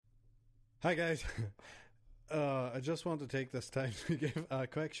Hi guys. I just want to take this time to give a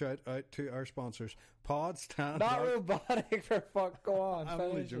quick shout out to our sponsors, Podstand. Not robotic, for fuck. Go on. I'm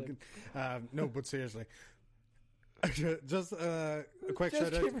only joking. No, but seriously, just a quick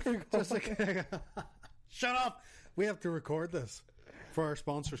shout out. Just like, shut up. We have to record this for our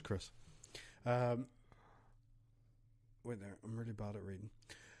sponsors, Chris. Wait there. I'm really bad at reading.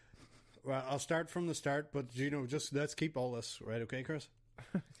 Well, I'll start from the start, but just let's keep all this right, okay, Chris?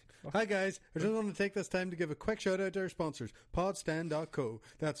 Hi guys, I just want to take this time to give a quick shout out to our sponsors, Podstand.co.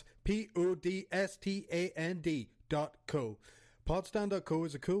 That's Podstand.co. Podstand.co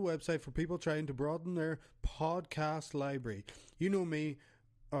is a cool website for people trying to broaden their podcast library. You know me.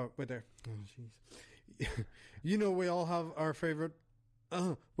 Oh, wait there. Oh, jeez. You know we all have our favorites,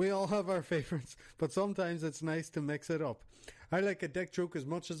 but sometimes it's nice to mix it up. I like a dick joke as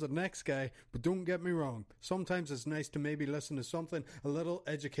much as the next guy, but don't get me wrong. Sometimes it's nice to maybe listen to something a little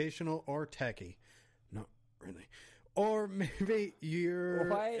educational or techy. Not really. Or maybe you're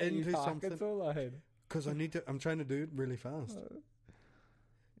into something. So loud? Because I'm trying to do it really fast.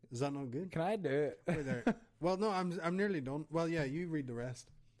 Is that not good? Can I do it? Right there. Well, no, I'm nearly done. Well, yeah, you read the rest,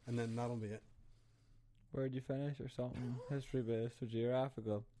 and then that'll be it. Where'd you finish or something? History based or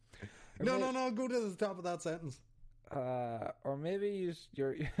geographical? No, go to the top of that sentence. Or maybe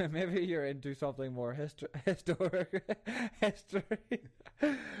you're into something more history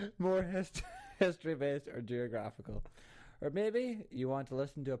based or geographical, or maybe you want to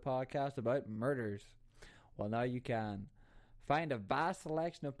listen to a podcast about murders. Well, now you can find a vast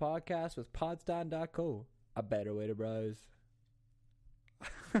selection of podcasts with Podstand.co, a better way to browse.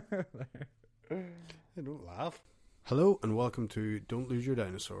 Hey, don't laugh. Hello and welcome to Don't Lose Your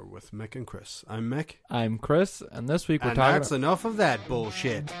Dinosaur with Mick and Chris. I'm Mick. I'm Chris, and this week we're talking. And that's enough of that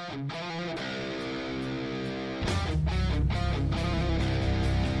bullshit.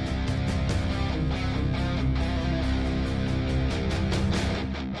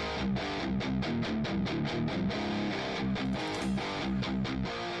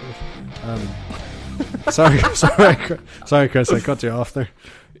 Sorry, Chris, I cut you off there.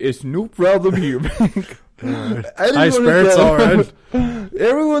 It's no problem here, Mick. High spirits, alright.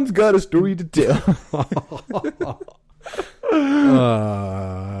 Everyone's got a story to tell.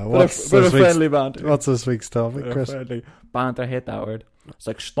 What's this week's topic, Chris? Banter, hate that word. It's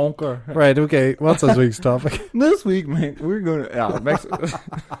like stonker. Right, okay. What's this week's topic? This week, mate, we're going to...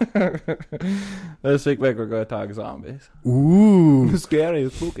 This week, mate, we're going to talk zombies. Ooh. Scary,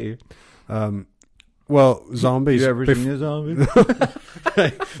 spooky. Well, zombies. You ever seen a zombie?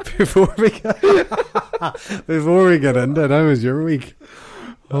 Right, before we get into it, how was your week?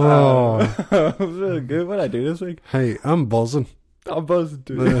 Oh, it was really good. What did I do this week? Hey, I'm buzzing. I'm buzzing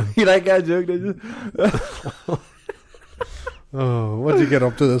too. You like that joke, did you? Oh, what did you get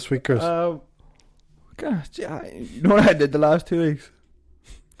up to this week, Chris? Gosh, yeah, you know what I did the last 2 weeks?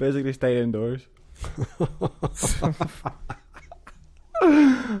 Basically stayed indoors.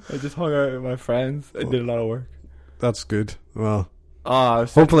 I just hung out with my friends and did a lot of work. That's good. Well,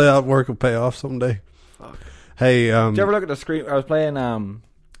 hopefully that work will pay off someday. Fuck. Hey, did you ever look at the screen? I was playing some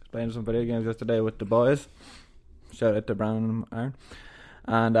video games yesterday with the boys. Shout out to Brandon and Aaron.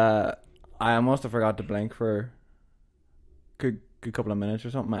 And I must have forgot to blink for a good couple of minutes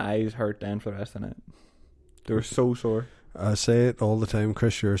or something. My eyes hurt then for the rest of the night. They were so sore. I say it all the time,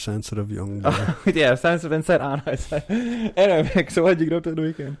 Chris, you're a sensitive young boy. Yeah, sensitive inside and outside. Anyway, Mick, so what did you get up to the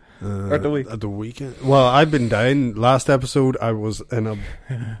weekend? Or the week? At the weekend? Well, I've been down. Last episode, I was in a...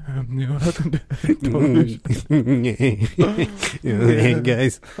 Hey,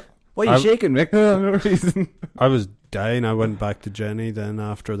 guys. Why are you shaking, Mick? No reason. I was dying. I went back to Jenny then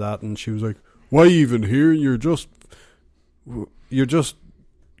after that, and she was like, why are you even here? You're just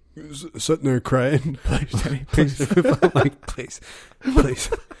sitting there crying. Please, Jenny, please. Like, please,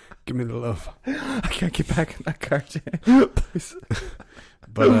 give me the love. I can't get back in that car, Jenny. Please.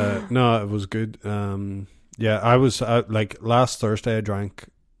 But no, it was good. Yeah, I was like last Thursday. I drank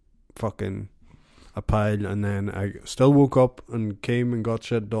fucking a pile, and then I still woke up and came and got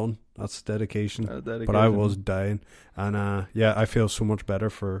shit done. That's dedication. But I was dying, and yeah, I feel so much better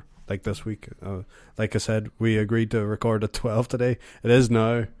for like this week. Like I said, we agreed to record at 12 today. It is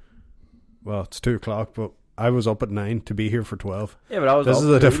now. Well, it's 2:00, but I was up at 9 to be here for 12. Yeah, but I was. This up is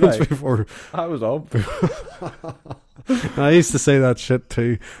the difference before. I was up. I used to say that shit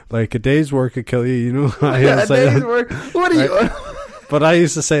too. Like a day's work could kill you. You know. A day's work. What are you? But I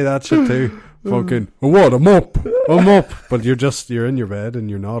used to say that shit too. Fucking what? I'm up. But you're in your bed and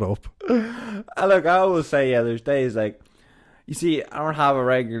you're not up. Look, I always say there's days like, you see, I don't have a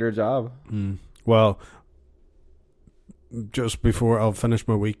regular job. Well, just before I'll finish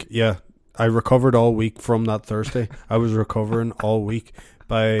my week, yeah, I recovered all week from that Thursday. I was recovering all week.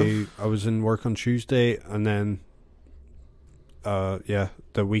 I was in work on Tuesday, and then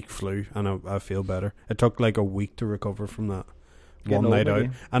the week flew, and I feel better. It took like a week to recover from that one night out,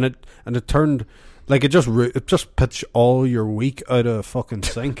 and it turned like it just pitched all your week out of fucking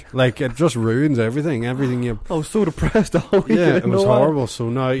sync. Like it just ruins everything you. I was so depressed all week. Yeah, it was horrible. So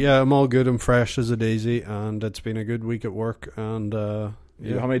now, I'm all good and fresh as a daisy, and it's been a good week at work. And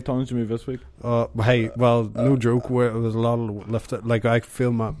yeah, how many tons did you move this week? No joke. There was a lot of lifted. Like I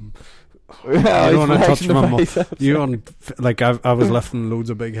feel my. Yeah, you don't want to touch my I was lifting loads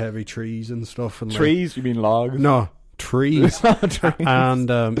of big heavy trees and stuff. And trees? You mean logs? No, trees. Trees. And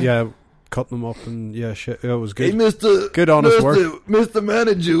cutting them up and shit. It was good. Hey, Mr. Good honest work. Mr.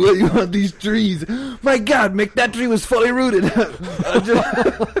 Manager, what you want these trees? My God, Mick, that tree was fully rooted.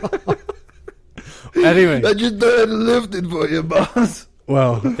 Anyway, I just started lifting for you, boss.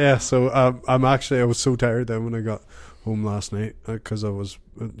 Well, yeah. So I was so tired then when I got home last night because I was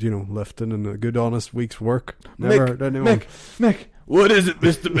lifting and a good honest week's work. Never heard anyone. Mick, what is it,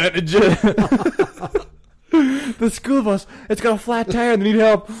 Mr. Manager? The school bus, it's got a flat tire and they need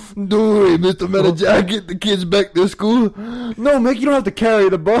help. Don't worry, Mr. Manager, I'll get the kids back to school. No, Mick, you don't have to carry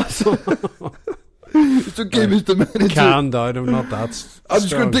the bus. It's okay, Mr. Manager. Calm down, I'm not that I'm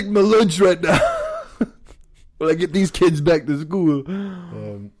just going to take my lunch right now. Well, I get these kids back to school.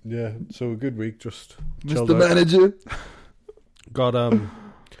 So a good week, just Mr. Manager.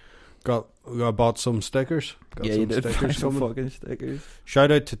 Bought some stickers. You did buy some fucking stickers.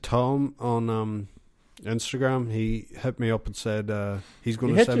 Shout out to Tom on Instagram. He hit me up and said he's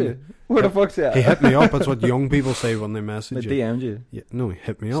going to send me. Where the fuck's that? He hit me up. That's what young people say when they message you. He DM'd you. Yeah, no, he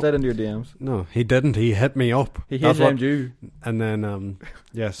hit me up. Slid into your DMs. No, he didn't. He hit me up. He DM'd you. And then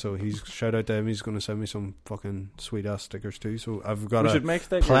so he's shout out to him. He's going to send me some fucking sweet ass stickers too. So I've got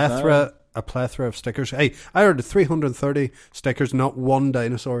a plethora of stickers. Hey, I ordered 330 stickers. Not one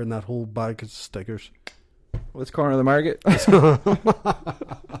dinosaur in that whole bag of stickers. What's corner of the market?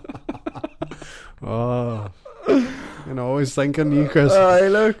 Oh, always thinking you, Chris. Hey,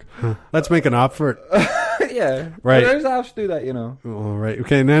 look. Let's make an app for it. Yeah, right. There's apps to do that, All right.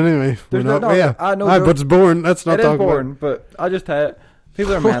 Okay. And anyway, we're not. But it's boring. Let's not talk about it. But I'll just tell you,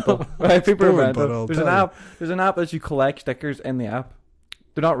 people are mental. Right? People are mental. There's an app. There's an app that you collect stickers in the app.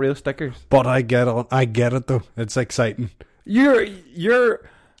 They're not real stickers. But I get it though. It's exciting. You're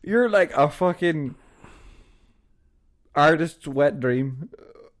like a fucking artist's wet dream.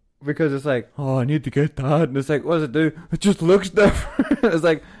 Because it's like, oh, I need to get that. And it's like, what does it do? It just looks different. It's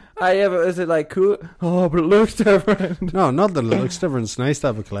like, is it like cool? Oh, but it looks different. No, not that it looks different. It's nice to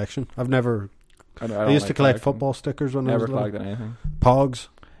have a collection. I've never... I used to collect football stickers when I was little. Never collected anything. Pogs.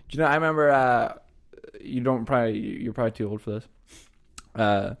 Do you know, I remember, you're probably too old for this.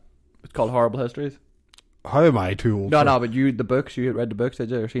 It's called Horrible Histories. How am I too old? No, but you read the books,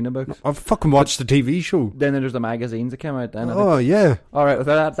 did you, or seen the books? No, I've fucking watched the TV show. Then there's the magazines that came out then. Oh, yeah. Alright, was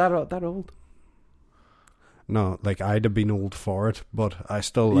that old? No, like I'd have been old for it, but I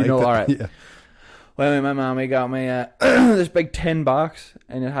still like it. Alright. Yeah. Well, my mommy got me this big tin box,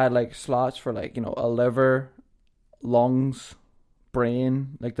 and it had like slots for like, a liver, lungs,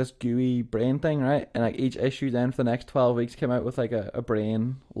 brain, like this gooey brain thing, right? And like each issue then for the next 12 weeks came out with like a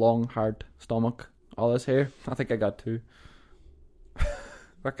brain, lung, heart, stomach, all this here. I think I got 2.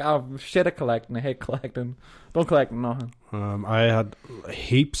 I'm shit at collecting. I hate collecting. Don't collect nothing. I had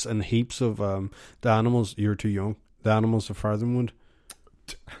heaps and heaps of the animals. You're too young. The animals of Fartherwood.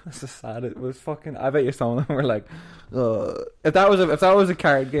 That's so sad. It was fucking. I bet you some of them were like, if that was a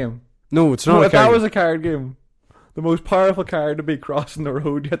card game. No, it's not. If that was a card game, the most powerful card to be crossing the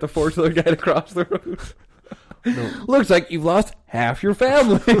road, you have to force the other guy to cross the road. No. Looks like you've lost half your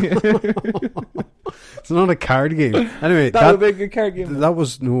family. It's not a card game. Anyway, that would be a good card game. That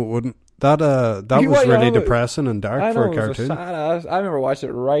was it wouldn't. That was really depressing and dark for a cartoon. Sad ass. I remember watching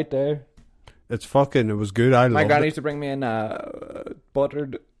it right there. It was good. My granny used to bring me in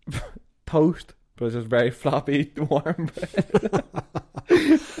buttered toast, but it was just very floppy, warm bread.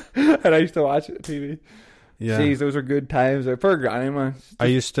 And I used to watch it on TV. Yeah. Jeez, those were good times. Poor granny, man. I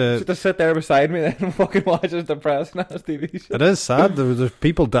used to sit there beside me and fucking watch this depressing ass TV show. It is sad. There's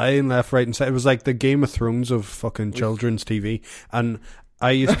people dying left, right, and center. It was like the Game of Thrones of fucking children's TV. And I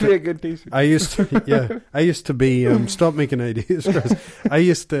used to be a good t-shirt. I used to be. Stop making ideas, Chris. I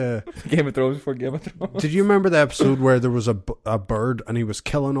used to Game of Thrones before Game of Thrones. Did you remember the episode where there was a bird and he was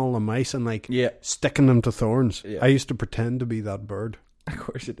killing all the mice and sticking them to thorns? Yeah. I used to pretend to be that bird. Of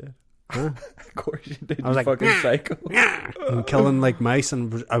course you did. Huh? Of course you did. I was like, fucking psycho. And killing like mice,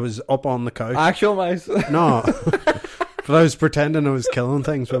 and I was up on the couch. Actual mice? No, but I was pretending I was killing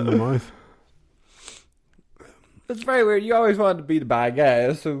things with my mouth. It's very weird. You always wanted to be the bad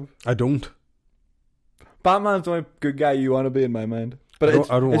guy, so I don't. Batman's the only good guy you want to be in my mind. But I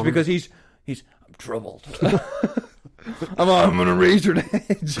don't it's want because he's I'm troubled. I'm on a razor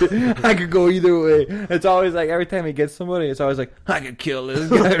edge. I could go either way. It's always like every time he gets somebody, it's always like I could kill this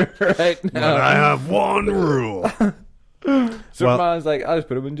guy right now. But I have one rule. Superman's like, I'll just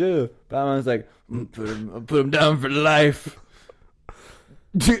put him in jail. Batman's like, I'll put him down for life.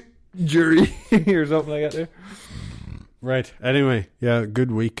 Jury or something like that there. Right. Anyway, yeah,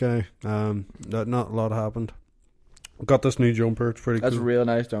 good week, guy. Not a lot happened. Got this new jumper. It's pretty That's cool. a real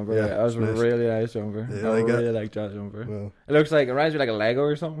nice jumper. Yeah, Yeah, that was it's a nice. really nice jumper. Yeah, I like that. really like that jumper. Well, It reminds me like a Lego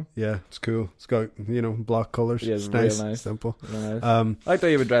or something. yeah, it's cool. It's got, block colours. Yeah, it's it's real nice, nice. simple. Really nice. Um, I like how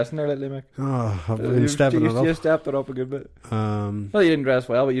you've been dressing there lately, Mick. I've been stepping it You up. stepped it up a good bit. Um, Well, you didn't dress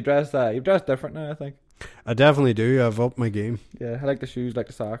well, but you dressed you've dressed different now, I think. I definitely do. I've upped my game. Yeah, I like the shoes, like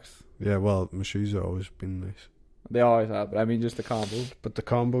the socks. Yeah, well, my shoes have always been nice. They always have, but I mean just the combo. But the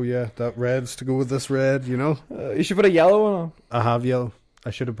combo, yeah, that red's to go with this red, You should put a yellow one on. I have yellow.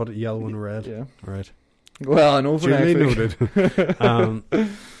 I should have put it yellow and red. Yeah. Right. Well, I know for Duly next week. noted.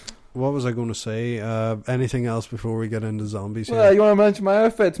 What was I going to say? Anything else before we get into zombies Well, here? you want to mention my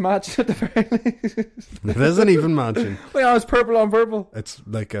outfit's matched at the very least. It isn't even matching. Well, it's purple on purple. It's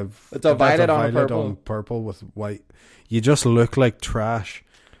like It's a violet on purple. on purple with white. You just look like trash.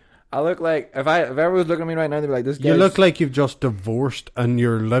 I look like if everyone was looking at me right now, they'd be like, "This guy." You look like you've just divorced and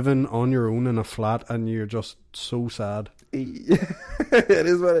you're living on your own in a flat and you're just so sad. It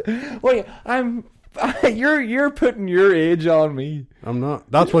is what. Wait, You're putting your age on me. I'm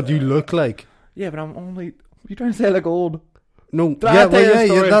not. That's what you look like. Yeah, but I'm only. You trying to say I look old? No, I'll yeah, tell you a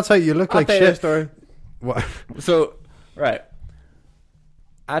story. that's how you look I'll like tell you a shit. story. What? So, right,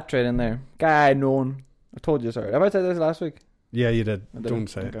 I trade in there. Guy known. I told you, sorry. Have I said this last week? Yeah, you did. I did. Don't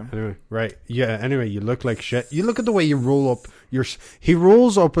say it. Okay. Anyway, right. Yeah, anyway, you look like shit. You look at the way you roll up he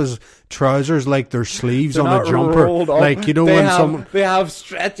rolls up his trousers like they're sleeves They're on not a jumper. rolled up. Like, They when have, someone... they have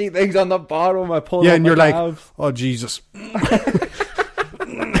stretchy things on the bottom. I pull. Yeah, up and my you're like, calves. oh, Jesus.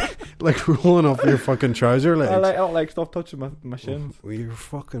 Like rolling up your fucking trouser legs. I don't like stuff touching my shins. Well, you're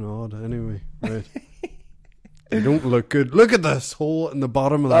fucking odd. Anyway, right. You don't look good. Look at this hole in the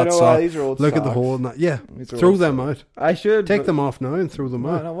bottom of I that know sock. these are old Look at the socks. hole in that. Yeah, These are throw old them socks. out. I should Take but- them off now and throw them No,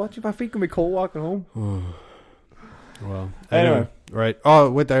 out. no, what? My feet can be cold walking home. Well, Anyway. right. Oh,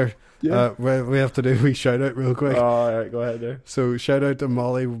 wait there. Yeah. We have to do a wee shout out real quick. All right, go ahead there. So shout out to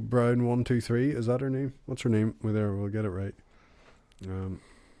Molly Brown 123. Is that her name? What's her name? We'll get it right.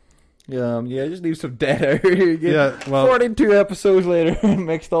 Yeah, just leave some dead air. You get Yeah, well, 42 episodes later,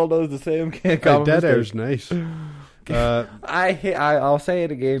 Mick all does the same. Can't comment dead mistake. air's nice. I'll say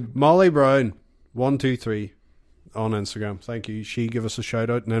it again. Molly Brown 123 on Instagram. Thank you. She gave us a shout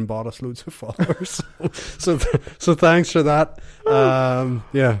out and then bought us loads of followers. so thanks for that.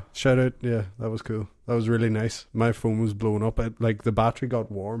 Yeah, shout out. Yeah, that was cool. That was really nice. My phone was blowing up. Like the battery got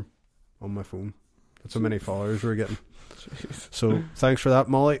warm on my phone. That's how many followers we're getting. So thanks for that,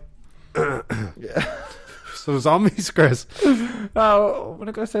 Molly. Yeah. So zombies, Chris. Oh, when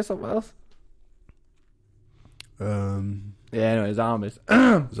I gonna say something else? Um, Yeah, anyway, zombies.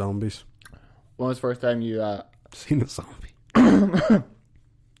 zombies. When was the first time you? Seen a zombie.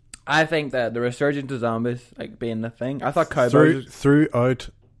 I think that the resurgence of zombies, like being the thing. I thought cowboys, Throughout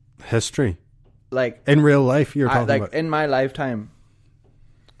history, like in real life, you're talking like about. in my lifetime.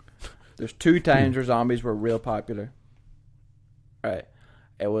 There's 2 times where zombies were real popular. Right,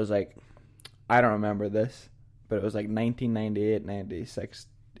 it was like I don't remember this, but it was like 1998, 96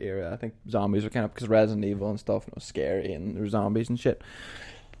 era. I think zombies were kind of because Resident Evil and stuff, and it was scary, and there were zombies and shit.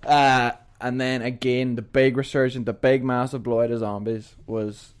 And then again, the big resurgence, the big massive blowout of zombies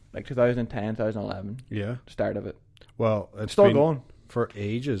was like 2010, 2011. Yeah. Start of it. Well, it's Still been going. for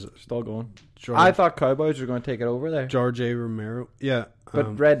ages. Still going. George, I thought Cowboys were going to take it over there. George A. Romero. Yeah.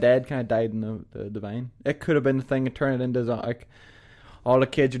 But Red Dead kind of died in the vine. It could have been the thing to turn it into like all the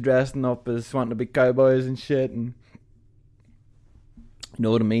kids are dressing up as wanting to be cowboys and shit, and you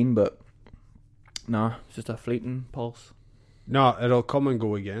know what I mean. But no, it's just a fleeting pulse. no, it'll come and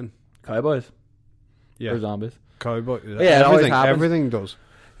go again. Cowboys Yeah. or zombies. Cowboy. Yeah, it always happens. Everything does.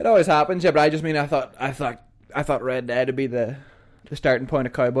 It always happens, yeah. But I just mean I thought Red Dead would be the starting point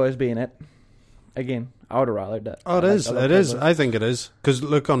of Cowboys being it. Again, I would have rathered that. Oh, it is. It is. I think it is. Because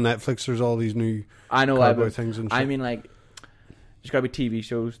look on Netflix, there's all these new I know. cowboy things and shit. I mean, like, there's got to be TV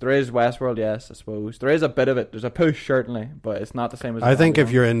shows. There is Westworld, yes, I suppose. There is a bit of it. There's a push, certainly, but it's not the same as. I think if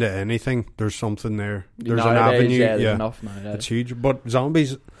Zombie you're into anything, there's something there. one. There's an Nowadays, avenue. Yeah, there's Yeah, enough nowadays. it's huge. But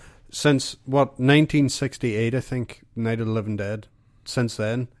zombies, since what 1968, I think, Night of the Living Dead. since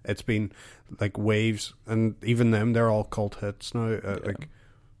then, it's been like waves, and even them, they're all cult hits now. Like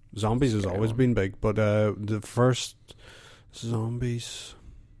Zombies has always been big, but the first Zombies.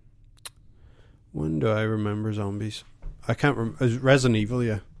 When do I remember Zombies? I can't remember. Resident Evil,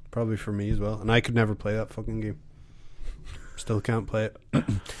 yeah, probably for me as well. And I could never play that fucking game. Still can't play it,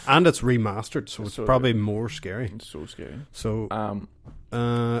 and it's remastered, so it's probably more scary. It's so scary. So,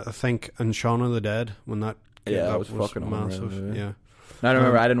 I think and Shaun of the Dead when that that was fucking massive. unreal, Yeah. Now, I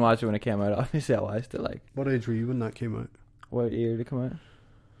remember I didn't watch it when it came out. Obviously, I watched it like. What age were you when that came out? What year did it come out?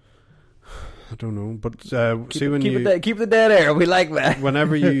 I don't know, but keep the dead air. We like that.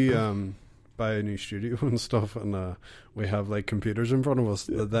 Whenever you buy a new studio and stuff, and we have like computers in front of us,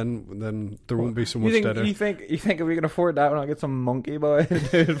 then there won't be so much dead air. You think if we can afford that, we'll get some monkey boy to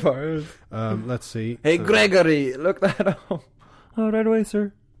do it for us? Let's see. Hey Gregory, look that up. Oh, right away,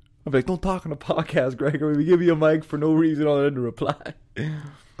 sir. I'm like, don't talk on a podcast, Gregory. We give you a mic for no reason other than to reply.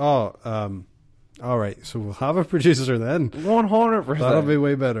 All right. So we'll have a producer then. 100%. That'll be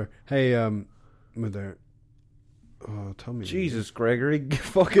way better. Hey, with there. Oh, tell me. Jesus, Gregory,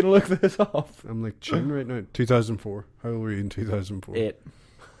 fucking look this up. I'm like chin right now. 2004. How old were you in 2004? 8.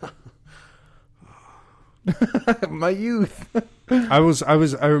 My youth. I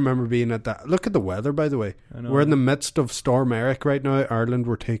remember being at that. Look at the weather, by the way. We're in the midst of Storm Eric right now. Ireland,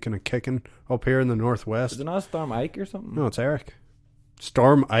 we're taking a kicking up here in the northwest. Is it not Storm Ike or something? No, it's Eric.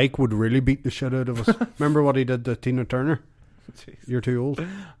 Storm Ike would really beat the shit out of us. Remember what he did to Tina Turner? Jeez. You're too old.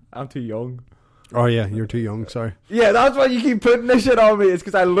 I'm too young. Oh yeah, you're too young. Sorry. Yeah, that's why you keep putting this shit on me. It's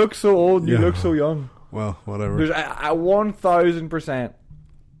because I look so old and you look so young. Well, whatever. There's 1,000%.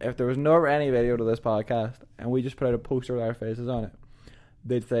 If there was never any video to this podcast and we just put out a poster with our faces on it,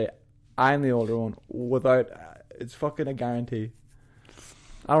 they'd say I'm the older one. Without, it's fucking a guarantee.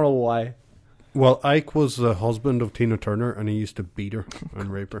 I don't know why. Well, Ike was the husband of Tina Turner, and he used to beat her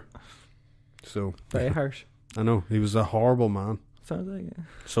and rape her. So very harsh. I know, he was a horrible man. Sounds like it.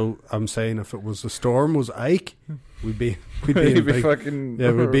 So I'm saying, if it was the Storm was Ike, we'd be in big, fucking.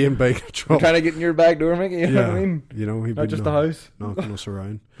 Yeah, we'd be in big trouble. Trying to get in your back door, Mickey. You know what I mean? You know, he'd not be just the house, knocking us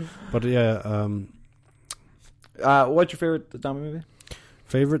around. But yeah, what's your favorite zombie movie?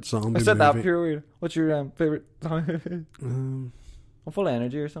 Favorite zombie movie? I said that pure weird. What's your favorite zombie movie? I'm full of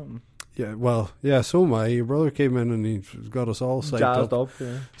energy or something. Yeah, well, yeah, so am I. Your brother came in and he got us all psyched jazzed up.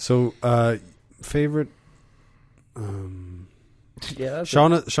 Yeah. So, favorite. Yeah,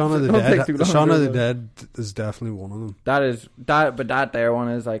 Shaun of the Dead. Shaun of the Dead is definitely one of them. But that there one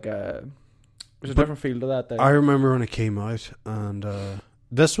is like there's a different feel to that there. I remember when it came out, and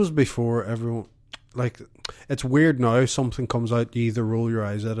this was before everyone. Like, it's weird now. Something comes out, you either roll your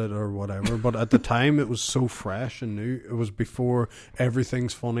eyes at it or whatever. But at the time, it was so fresh and new. It was before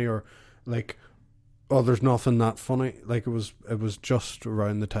everything's funny, or like, oh, there's nothing that funny. Like, it was just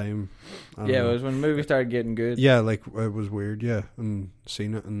around the time. It was when movies started getting good. Yeah, like, it was weird. Yeah, and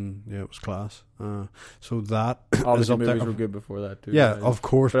seen it, and yeah, it was class. So that obviously is up movies there. were good before that too. Yeah, of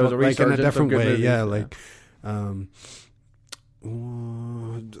course, but like in a different way. Movies, yeah, like.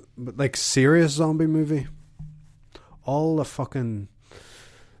 But like serious zombie movie, all the fucking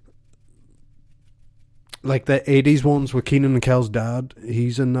like the 80s ones with Keenan and Kel's dad.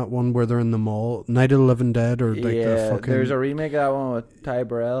 He's in that one where they're in the mall. Night of the Living Dead, or like the fucking. There's a remake of that one with Ty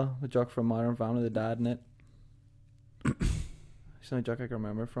Burrell, the jock from Modern Family, the dad in it. It's the only jock I can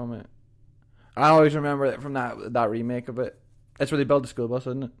remember from it. I always remember it from that remake of it. It's where they build the school bus,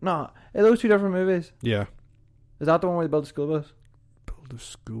 isn't it? No, are those two different movies? Yeah. Is that the one where they build the school bus? Build a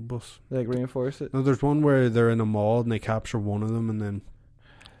school bus. They like reinforce it. No, there's one where they're in a mall and they capture one of them, and then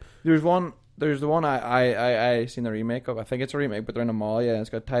there's the one I seen the remake of. I think it's a remake, but they're in a mall. Yeah, and it's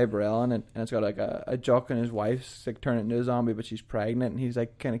got Ty Burrell in it, and it's got like a jock and his wife's like turning into a zombie, but she's pregnant, and he's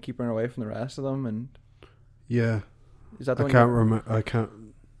like kind of keeping her away from the rest of them. And yeah, is that the I one? Can't remember. I can't.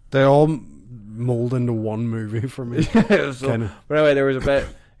 They all mold into one movie for me. But anyway, there's a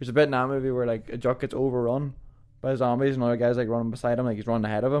bit in that movie where like a jock gets overrun by zombies, and other guys like running beside him, like he's running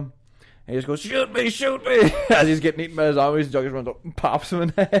ahead of him, and he just goes, shoot me as he's getting eaten by the zombies. The jock just runs up and pops him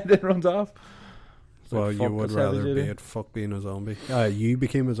in the head and runs off. It's well, like, you would rather be it. Fuck being a zombie. You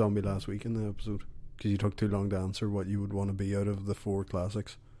became a zombie last week in the episode because you took too long to answer what you would want to be out of the 4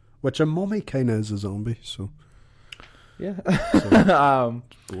 classics, which a mummy kind of is a zombie. So yeah. So,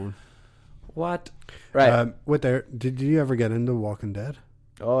 what? Right. Wait there. Did you ever get into Walking Dead?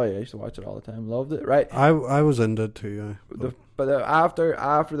 Oh yeah, I used to watch it all the time. Loved it. Right. I was into it too. But after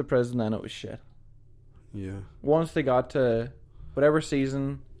the prison, then it was shit. Yeah. Once they got to whatever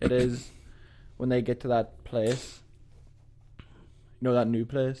season it is, when they get to that place, you know, that new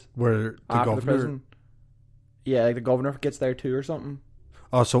place where the after governor. the prison. Yeah, like the governor gets there too or something.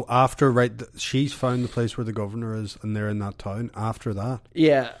 Oh, so after, right, she's found the place where the governor is and they're in that town. After that.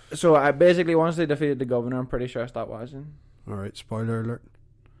 Yeah, so I basically, once they defeated the governor, I'm pretty sure I stopped watching. Alright, spoiler alert.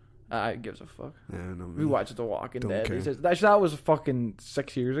 I gives a fuck. Yeah, no. We watched The Walking Don't Dead. care. He says, that was fucking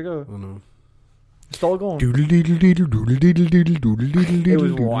 6 years ago. I know. It's still going. It It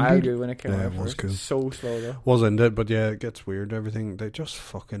was wild dude, when it came Yeah, out it was first. cool. So slow though. Wasn't it? But yeah, it gets weird. Everything they just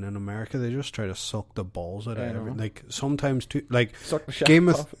fucking in America, they just try to suck the balls out of I know. everything. Like sometimes too, like Suck the shit Game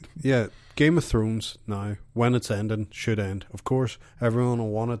off. Game of Thrones. Now, when it's ending, should end. Of course, everyone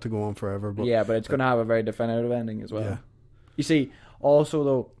will want it to go on forever. But Yeah, but it's going to have a very definitive ending as well. yeah, You see, also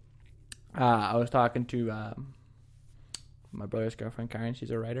though, I was talking to my brother's girlfriend Karen.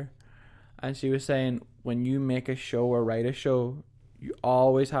 She's a writer, and she was saying when you make a show or write a show, you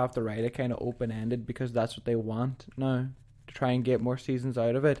always have to write it kind of open ended because that's what they want now, to try and get more seasons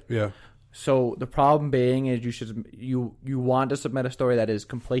out of it. yeah, So the problem being is you want to submit a story that is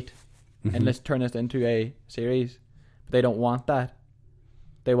complete, and let's turn this into a series. But they don't want that.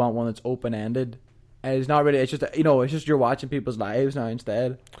 They want one that's open ended, and it's not really. It's just it's just you're watching people's lives now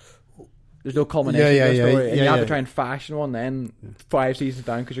instead. There's no culmination to the story, and you have to try and fashion one then 5 seasons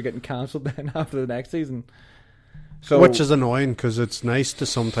down because you're getting cancelled then after the next season. So which is annoying because it's nice to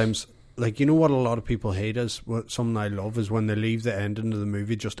sometimes, like, you know what a lot of people hate is, what something I love is when they leave the ending of the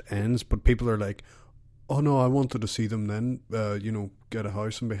movie just ends, but people are like, oh no, I wanted to see them then, get a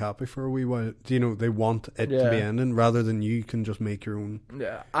house and be happy for a wee while. They want it to be ending rather than you can just make your own.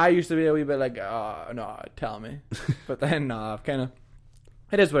 Yeah, I used to be a wee bit like, oh no, tell me, but then no, I've kind of.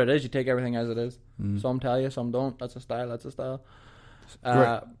 It is what it is. You take everything as it is. Some tell you, some don't. That's a style. That's a style.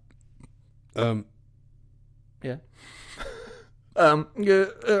 Right. Yeah.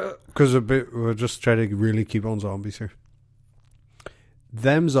 Because we'll just try to really keep on zombies here.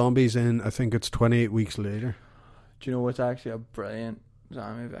 Them zombies in, I think it's 28 weeks later. Do you know what's actually a brilliant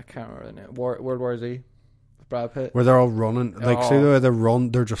zombie? I can't remember the name. World War Z. With Brad Pitt. Where they're all running. Like, Oh. see the way they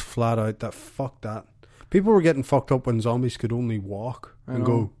run, they're just flat out. Fuck that. People were getting fucked up when zombies could only walk and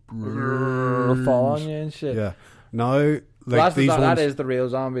go. They'll fall on you and shit. Yeah. Now, like, Well, these ones, that is the real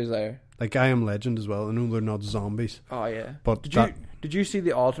zombies there. like I Am Legend as well. I know they're not zombies. Oh yeah. But Did you see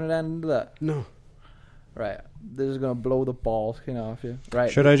the alternate end of that? No. Right. This is gonna blow the balls kind of off you.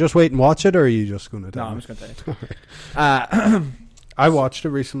 Right. Should I just wait and watch it, or are you just going to No, tell I'm me? just gonna tell you. I watched it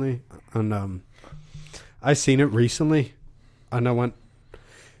recently, and I seen it recently, and I went,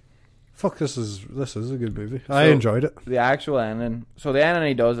 "Fuck, this is a good movie." I enjoyed it. The actual ending. So the ending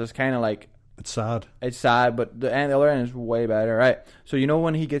he does is kind of like, It's sad. it's sad, but the other end is way better, right? So you know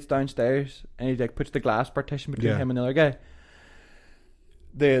when he gets downstairs and he like puts the glass partition between him and the other guy.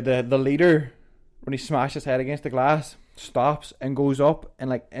 The leader, when he smashes his head against the glass, stops and goes up and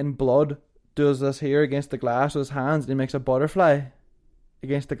like in blood does this here against the glass with his hands, and he makes a butterfly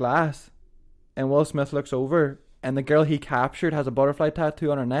against the glass. And Will Smith looks over, and the girl he captured has a butterfly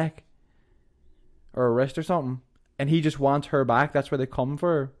tattoo on her neck or a wrist or something, and he just wants her back. That's where they come for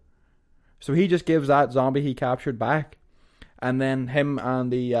her. So he just gives that zombie he captured back, and then him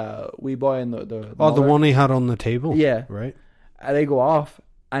and the wee boy and the The one he had on the table. Yeah. Right. They go off,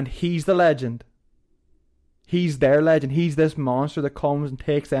 and he's the legend. He's their legend. He's this monster that comes and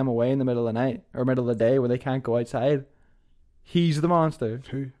takes them away in the middle of the night or middle of the day where they can't go outside. He's the monster.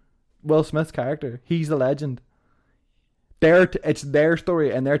 Who? Will Smith's character. He's the legend. It's their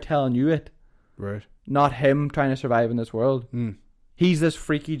story, and they're telling you it, Right. not him trying to survive in this world. Mm. He's this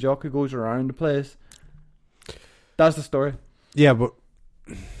freaky jock who goes around the place. That's the story. Yeah, but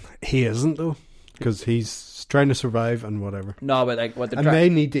he isn't though, because he's trying to survive and whatever. No, but like what the And they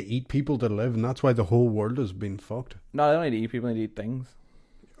need to eat people to live, and that's why the whole world has been fucked. no, they don't need to eat people. They need to eat things.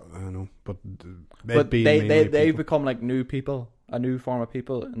 I don't know, but They've become like new people, a new form of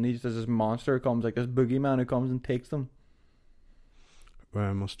people, and there's this monster who comes, like this boogeyman who comes and takes them. Well,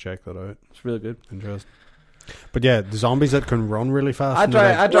 I must check that out. It's really good. Interesting. But yeah, the zombies that can run really fast. I and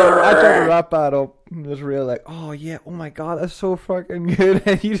they're try to wrap that up. It's real like, oh yeah, oh my god, that's so fucking good.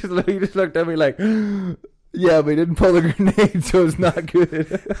 And you just looked at me like, yeah, but he didn't pull the grenade, so it's not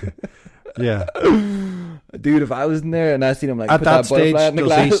good. Yeah. Dude, if I was in there and I seen him like At put that butterfly stage, in the does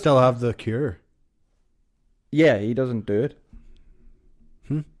glass, he still have the cure? yeah, he doesn't do it.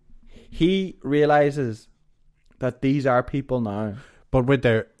 He realizes that these are people now. But wait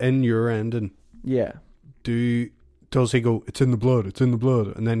there, in your ending, Yeah. does he go, it's in the blood,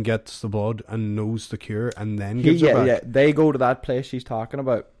 and then gets the blood and knows the cure and then gives it back? Yeah, they go to that place she's talking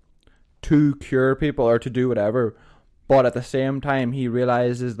about to cure people or to do whatever, but at the same time he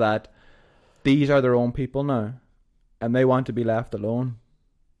realizes that these are their own people now and they want to be left alone.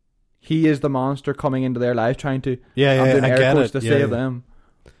 he is the monster coming into their life, trying to Yeah, I'm yeah, doing I air get quotes it. to Yeah, save yeah. them,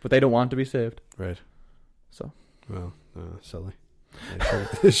 but they don't want to be saved. Right. So. Well, silly.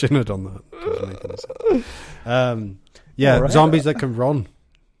 They shouldn't have done that. Doesn't make any sense. Yeah, Alright. zombies that can run.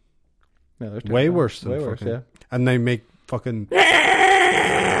 Yeah, there's Way terrifying. worse than Way worse, fucking- yeah. And they make fucking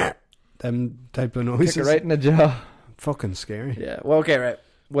them type of Kick noises. it right in the jaw. Fucking scary. Yeah. Well, okay, right.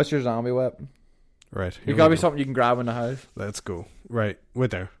 What's your zombie weapon? Right. You here gotta we be go. something you can grab in the house. Let's go. Right.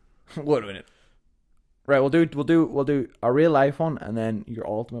 Wait there. Wait a minute. Right, we'll do a real life one, and then your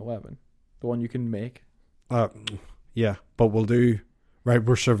ultimate weapon, the one you can make. Yeah, but we'll do. Right,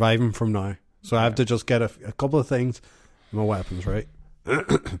 we're surviving from now, so I have to just get a couple of things. My weapons, right?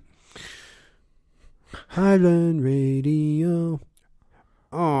 Highland Radio.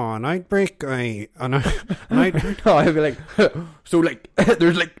 Oh, Nightbreak. Night. No, I'd be like, so like,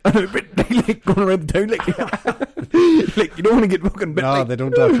 there's like a bit like going around town, like, like you don't want to get fucking bit. No, like, they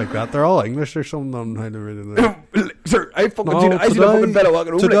don't talk like that. They're all English or something on Highland Radio. like, sir, I fucking No, seen it. I seen a fucking fella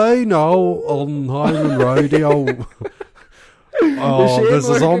walking over. Like, Today, now on Highland Radio. Oh, shame there's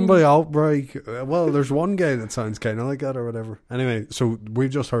a working. zombie outbreak. Well, there's one guy that sounds kind of like that or whatever. Anyway, so we've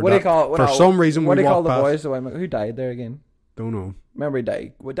just heard what do that. you call it? For some reason, what we do you call walked the past. voice? So who died there again? Don't know. Remember he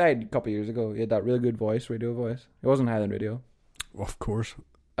died. Well, died a couple of years ago. He had that real good voice, radio voice. It wasn't Highland Radio. Of course.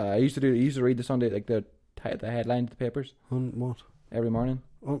 He used to read the Sunday like the headlines of the papers On what? every morning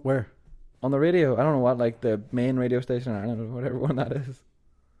Oh, where? on the radio. I don't know what, like the main radio station in Ireland or whatever one that is.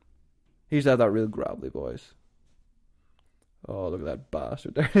 He used to have that real gravelly voice. Oh, look at that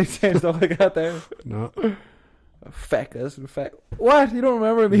bastard there. He's saying stuff like that there. No. Feck this and feck. What? You don't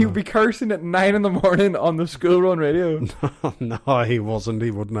remember him? He would be cursing at 9 in the morning on the school run radio. No, he wasn't.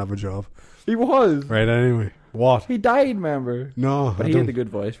 He wouldn't have a job. He was. Right, anyway. What? He died, remember? No, But I he don't. had the good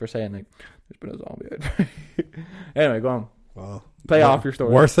voice for saying, like, there's been a zombie outbreak. Anyway, go on. Well, Play off your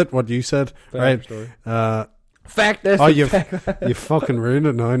story. Worth it, what you said. Play Right. off your story. Fact this. Oh, and you fact that. you fucking ruined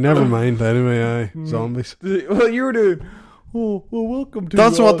it now. Never mind. Anyway, aye. Zombies. Well, you were doing. Oh, well, welcome to.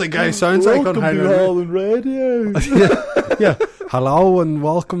 That's what the guy sounds like on welcome to Highland Radio. Yeah. Hello and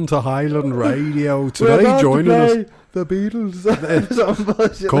welcome to Highland Radio. We're Today about to joining us. play the Beatles. Some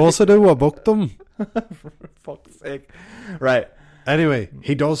bullshit. Of course I do. I booked them. For fuck's sake. Right. Anyway,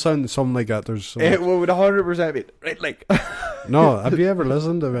 he does sound something like that. There's some, It would 100% be right. Like. no. Have you ever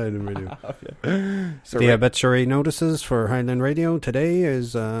listened to Highland Radio? So The right. obituary notices for Highland Radio today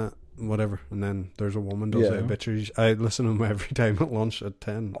is whatever, and then there's a woman does Yeah. the obituaries. I listen to them every time at lunch at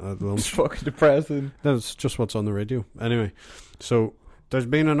 10 at It's lunch. fucking depressing. That's just what's on the radio. Anyway, so there's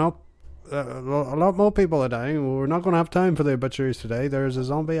been a lot more people are dying. Well, we're not going to have time for the obituaries today. There's a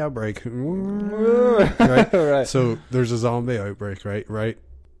zombie outbreak. Right. Right. So there's a zombie outbreak. Right.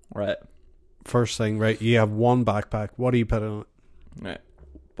 Right. First thing, right. You have one backpack. What do you put in it? Right.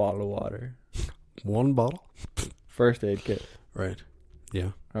 Bottle of water. One bottle. First aid kit. Right.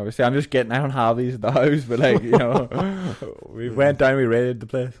 Yeah. Obviously, I'm just getting. I don't have these in the house, but like you know, we went down, we raided the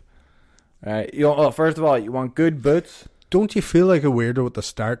place. Right. You know, first of all, you want good boots. Don't you feel like a weirdo at the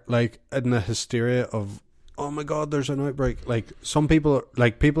start, like in the hysteria of, oh my god, there's an outbreak? Like some people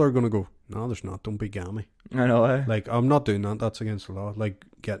are going to go, no, there's not. Don't be gammy. I know. Like I'm not doing that. That's against the law. Like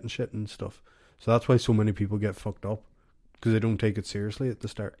getting shit and stuff. So that's why so many people get fucked up because they don't take it seriously at the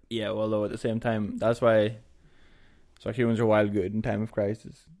start. Yeah. Well, though at the same time, that's why. So humans are wild good in time of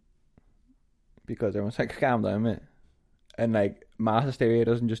crisis. Because everyone's like, calm down, mate. And like mass hysteria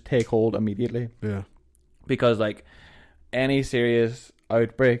doesn't just take hold immediately. Yeah. Because like any serious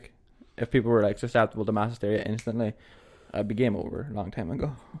outbreak, if people were like susceptible to mass hysteria instantly, it'd be game over a long time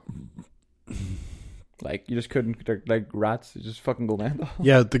ago. Like you just couldn't. They're like rats. You just fucking go mental.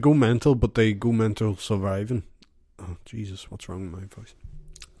 Yeah, they go mental, but they go mental surviving. Oh Jesus, what's wrong with my voice?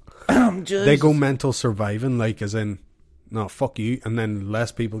 They go mental surviving, like as in, no, fuck you, and then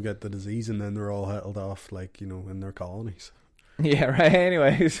less people get the disease, and then they're all held off, like, you know, in their colonies. Yeah, right.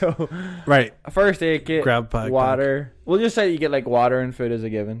 Anyway, so Right. a first aid kit, Grab pack, water. We'll just say you get like water and food as a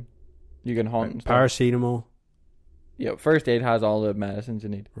given. You can hunt and stuff. Paracetamol. Yeah, first aid has all the medicines you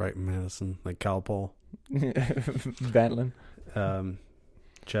need. Right, medicine like Calpol, Ventolin.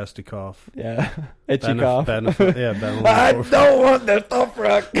 chesty cough, Yeah, itchy cough. benefit, yeah, Benadryl. I don't want this stuff for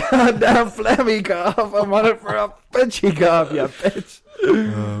a goddamn phlegmy cough. I want it for a bitchy cough, you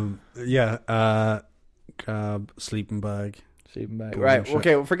bitch. Yeah, sleeping bag. Sleeping bag. Golden Right, shit.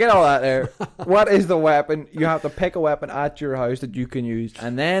 okay, well, forget all that there. What is the weapon? You have to pick a weapon at your house that you can use,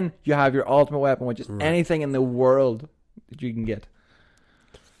 and then you have your ultimate weapon, which is Right. anything in the world that you can get.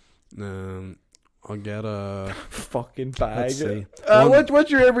 I'll get a Fucking bag. Let's see.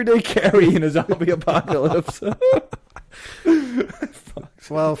 What's your everyday carry in a zombie apocalypse? Fuck's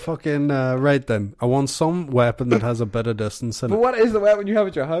Well, fucking right then. I want some weapon that has a bit of distance in But it. what is the weapon you have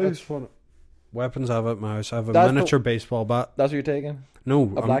at your house? That's what weapons I have at my house. I have a That's the- miniature baseball bat. That's what you're taking? No,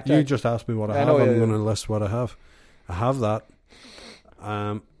 blackjack? you just asked me what I I have. know, I'm yeah, going to yeah. list what I have. I have that.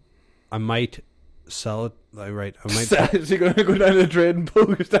 I might sell it. Right, I might. So you're going to go down to the trading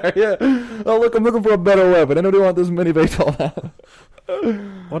post, are you? Oh, look, I'm looking for a better weapon. I know they want this mini baseball bat.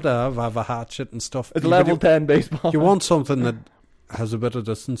 What do I have? I have a hatchet and stuff. It's You- level 10 baseball. You want something that has a bit of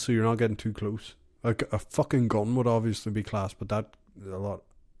distance, so you're not getting too close. Like a fucking gun would obviously be class, but that a lot.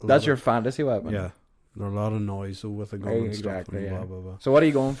 That's your fantasy weapon? Yeah. There's a lot of noise though, with a gun and stuff. Exactly, And yeah. blah, blah, blah. So what are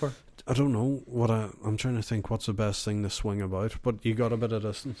you going for? I don't know what I'm trying to think. What's the best thing to swing about? But you got a bit of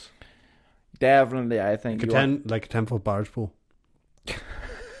distance. Definitely, I think Like a 10-foot barge pole.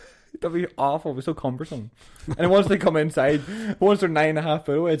 that'd be awful. It'd be so cumbersome. And once they come inside, once they're 9.5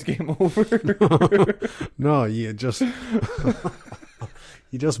 foot away, it's game over. No, you just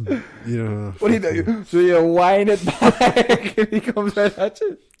What do you do? So you whine it back and he comes right at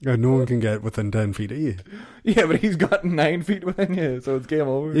you? no one can get within 10 feet of you. Yeah, but he's got 9 feet within you, so it's game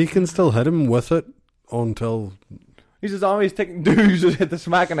over. You can still hit him with it until He's just always taking dudes to hit the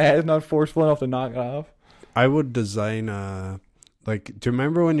smack in the head, not forceful enough to knock it off. I would design like, do you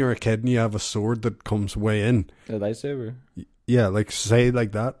remember when you're a kid and you have a sword that comes way in? A lightsaber. Yeah, like say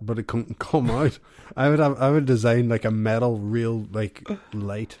like that, but it couldn't come out. I would design like a metal, real like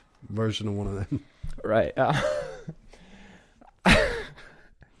light version of one of them. Right.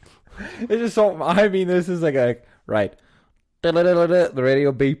 It's just something. I mean, this is like a right. The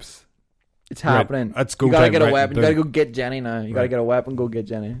radio beeps. It's happening. Right. Let's go. You gotta time, get a right, weapon. You down. gotta go get Jenny now. You gotta Right. get a weapon. Go get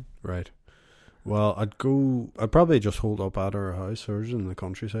Jenny. Right. Well, I'd probably just hold up at our house, hers in the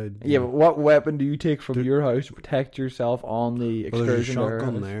countryside. Yeah, but what weapon do you take from your house to protect yourself on the Well, there's a excursion to her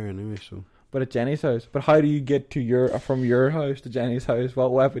shotgun house? there anyway, so. But at Jenny's house. But how do you get to from your house to Jenny's house?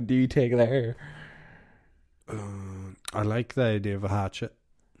 What weapon do you take there? I like the idea of a hatchet.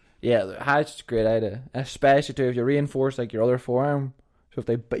 Yeah, the hatchet's a great idea, especially too if you reinforce like your other forearm. So if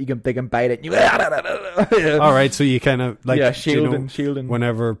they can bite it. And you All right, so you kind of like shielding.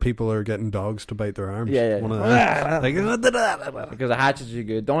 whenever people are getting dogs to bite their arms. Yeah. One of them. Like, Because the hatchets are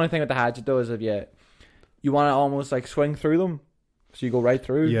good. The only thing with the hatchet though is if you want to almost like swing through them, so you go right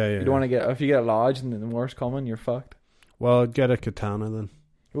through. Yeah. You don't want to get if you get lodged and the worst coming, you're fucked. well, get a katana then.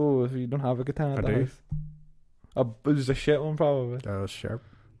 Oh, if you don't have a katana at I the do. house. It's a shit one probably. That was sharp.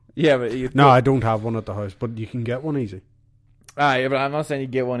 Yeah, but you No, I don't have one at the house, but you can get one easy. yeah, but I'm not saying you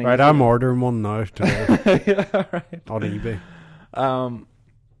get one. Right, I'm ordering one now today Yeah, right. on eBay.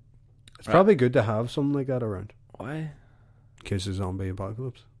 It's Right. probably good to have something like that around Why? in case of zombie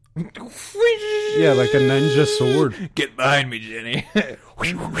apocalypse. Yeah, like a ninja sword. Get behind me, Jenny.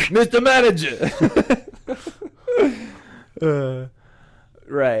 Mr. Manager.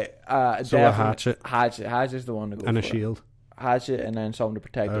 Right. So a hatchet Hatchet's the one to go and a for. shield. Hatchet and then something to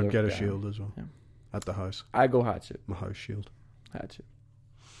protect. I'd you. get a Yeah. shield as well Yeah. at the house. I go hatchet. My house shield. Hatchet.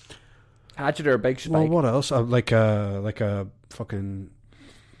 Hatchet or a big spike. Well, what else? Like a fucking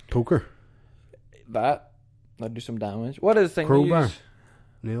poker, That'll do some damage. What is the thing we crowbar, use?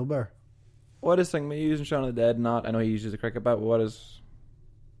 nail bar. What is the thing we use in Shaun of the Dead? Not. I know he uses a cricket bat, but what is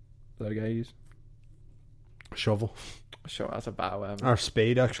that guy use? Shovel Sure, that's a bad weapon. or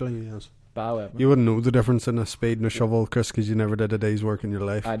spade actually. Yes, Bad weapon. you wouldn't know the difference in a spade and a shovel, Chris, because you never did a day's work in your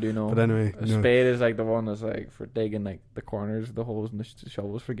life. I do know. But anyway, A no. spade is like the one that's like for digging like the corners of the holes, and the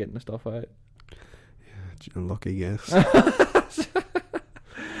shovels for getting the stuff out. Lucky guess.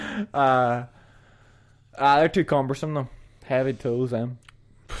 They're too cumbersome though. Heavy tools, them.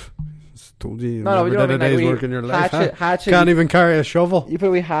 Told you, No, never you know did what I a mean, day's like work in your life. Hatchet. Can't even carry a shovel. You put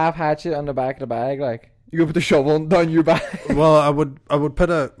a wee half hatchet on the back of the bag, like you go put the shovel down your back. Well, I would put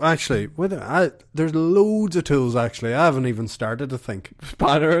there's loads of tools actually. I haven't even started to think.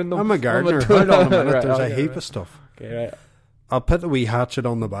 Spanner in them. I'm a gardener. tool. Hold on a minute. Right, There's a okay, heap right. of stuff. Okay, right. I'll put the wee hatchet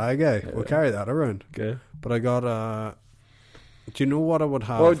on the bag. We'll carry that around. Okay. But I got do you know what I would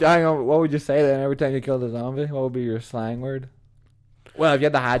have? Hang on. What would you say then every time you killed a zombie? What would be your slang word? Well, if you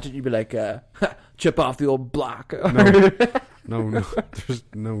had the hatchet, you'd be like, chip off the old block. No.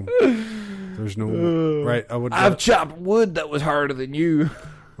 There's no. Right, I would. I've chopped wood that was harder than you.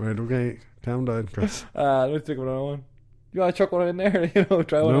 Right, okay. Calm down, Chris. Let's take another one. You want to chuck one in there?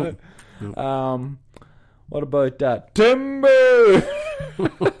 Try one out. No. What about that? Timber!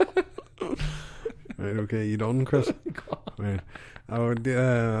 Right, okay. You done, Chris? Right. I would get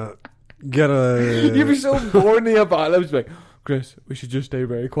a. You'd be so bored in the apocalypse. Like, Chris, we should just stay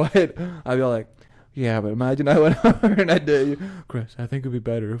very quiet. I'd be like, yeah, but imagine I went over and I did. Chris, I think it'd be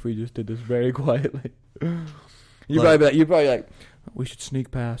better if we just did this very quietly. You'd probably be like, We should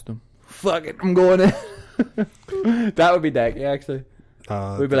sneak past them. Fuck it, I'm going in. That would be Decky, actually.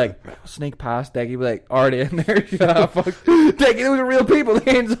 We'd be like, sneak past Decky. We'd be like, already in there. Yeah, fuck. Decky, those are real people.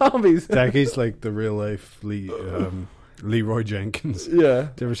 They ain't zombies. Decky's like the real life Leroy Jenkins. Yeah.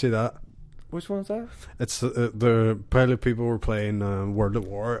 Did you ever see that? Which one's that? It's the pilot people were playing World at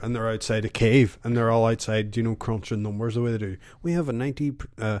War, and they're outside a cave, and they're all outside, you know, crunching numbers the way they do. We have a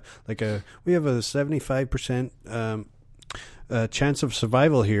 75% chance of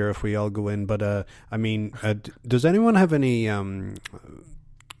survival here if we all go in. But I mean, does anyone have any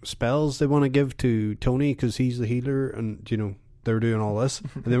spells they want to give to Tony because he's the healer, and you know they were doing all this,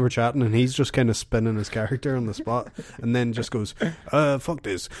 and then we're chatting, and he's just kind of spinning his character on the spot, and then just goes, "Fuck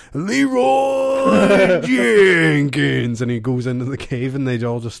this, Leroy Jenkins," and he goes into the cave, and they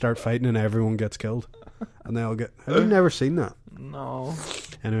all just start fighting, and everyone gets killed, and they all get. Have you never seen that? No.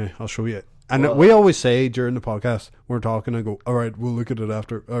 Anyway, I'll show you. And Well, we always say during the podcast, we're talking, I go, all right, we'll look at it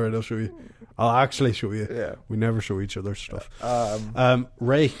after. All right, I'll show you. I'll actually show you. Yeah. We never show each other stuff.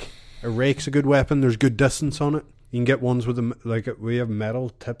 Rake. A rake's a good weapon. There's good distance on it. You can get ones with we have metal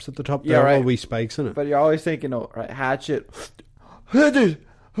tips at the top. Yeah, there, right. all wee spikes in it. But you're always thinking, oh, right, hatchet.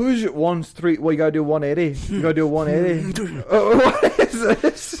 Who's it? 1-3. Well, you gotta do 180. You gotta do 180. What is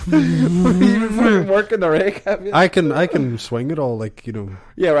this? You even fucking work in the rake, have you? I can swing it all like, you know,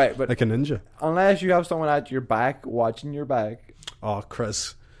 Yeah, right. But like a ninja. unless you have someone at your back watching your back, Oh,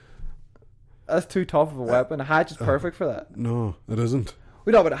 Chris. that's too tough of a weapon. A hatchet's perfect for that. No, it isn't.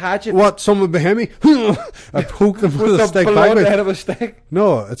 We know, but a hatchet What? Someone behind me? I poke them with a the stick blunt backwards. end of a stick.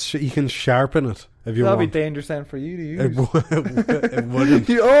 No, it's you can sharpen it if you That'd be want. dangerous then for you to use. It wouldn't.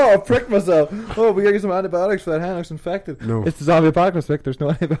 I pricked myself. Oh, we gotta get some antibiotics for that hand looks infected. No. It's the zombie apocalypse, Vic. There's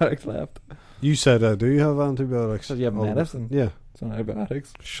no antibiotics left. You said, do you have antibiotics? So you have medicine. Yeah. It's not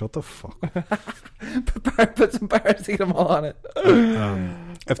antibiotics. Shut the fuck. Put some paracetamol on it.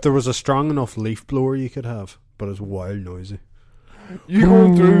 If there was a strong enough leaf blower you could have, but it's wild noisy. You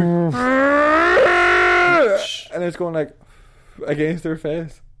going through, and it's going like against their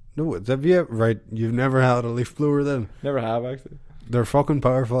face. No, have you right? You've never had a leaf blower then? Never have actually. They're fucking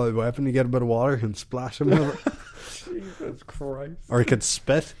powerful weapon. You get a bit of water and splash them with it. Jesus Christ. Or you could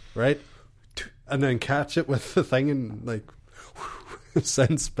spit, right? And then catch it with the thing and like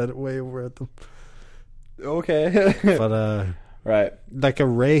send spit it way over at them. Okay. But right. like a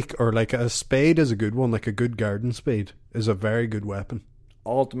rake or like a spade is a good one. Like a good garden spade is a very good weapon.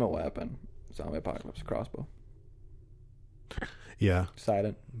 Ultimate weapon. Zombie apocalypse crossbow. Yeah,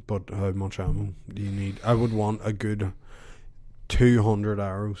 Silent. but how much ammo do you need? I would want a good 200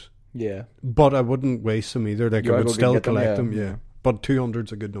 arrows. Yeah. But I wouldn't waste them either. Like You I are would gonna still get them, collect yeah. them, yeah. But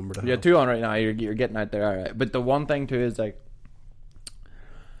 200's a good number to have. Yeah, 200 right now. You're getting out there, all right. But the one thing too is like,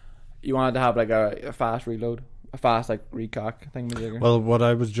 you wanted to have like a fast reload, a fast like recock thing. Well, what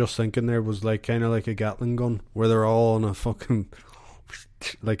I was just thinking there was like kind of like a Gatling gun, where they're all on a fucking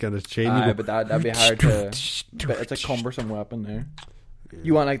like in a chain. You go, but that'd be hard to. But it's a cumbersome weapon there.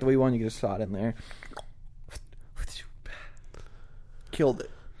 You want like the wee one, you can just slot in there. Killed it.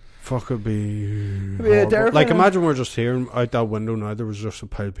 fuck, it'd be Yeah, horrible. terrifying. Like imagine we're just here out that window now. There was just a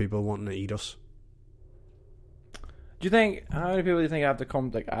pile of people wanting to eat us. Do you think how many people do you think have to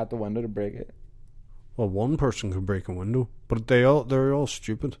come like at the window to break it? Well, one person could break a window, but they're all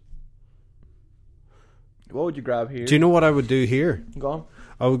stupid. What would you grab here? Do you know what I would do here? Go on.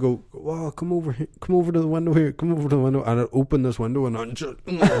 I would go, well, come over here, come over to the window here, come over to the window, and I'd open this window and I'd just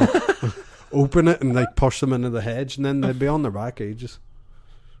open it and like push them into the hedge, and then they'd be on their back ages.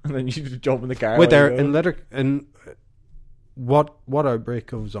 And then you just jump in the car. Wait, there while you in go. what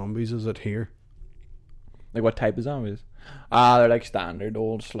outbreak of zombies is it here? Like what type of zombies? They're like standard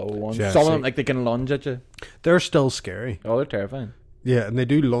old slow ones. Yeah, Some of see. them like they can lunge at you. They're still scary. Oh, they're terrifying. Yeah, and they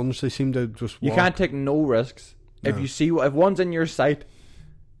do lunge. They seem to just. You walk. can't take no risks. If No. you see if one's in your sight,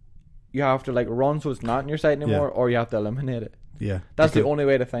 you have to like run so it's not in your sight anymore, or you have to eliminate it. Yeah, That's the because- only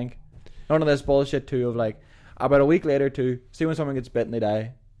way to think. None of this bullshit too of like about a week later too. See when someone gets bit and they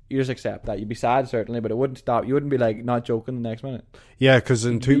die, you just accept that. You'd be sad certainly, but it wouldn't stop. You wouldn't be like not joking the next minute. Yeah, because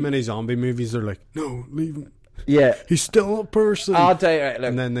in too many zombie movies, they're like, no, leave him. Yeah, He's still a person. I'll tell you. Right, look,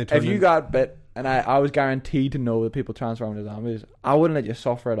 And then they turn if you in- got bit and I was guaranteed to know that people transform into zombies, I wouldn't let you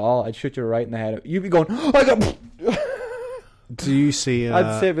suffer at all. I'd shoot you right in the head. You'd be going, I got. Do you see?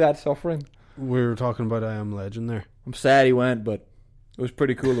 I'd save that suffering. We were talking about I Am Legend there. I'm sad he went, but it was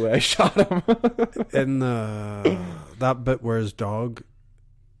pretty cool the way I shot him. In that bit where his dog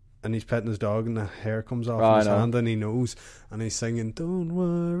and he's petting his dog, and the hair comes off Oh, his I know. hand, and he knows, and he's singing, "Don't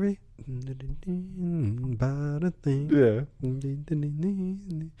worry about a thing, Yeah.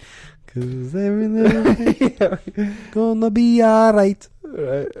 'cause everything gonna be alright,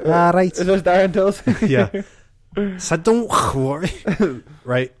 Right. alright." Is this Darren Tills? Yeah. So don't worry.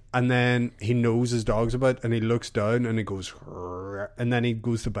 Right. And then he knows his dog's about, and he looks down and he goes, and then he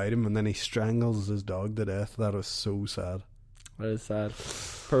goes to bite him, and then he strangles his dog to death. That was so sad. That is sad.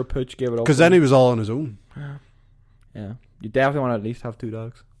 Poor Pooch gave it up. Because then he was all on his own. Yeah. You definitely want to at least have 2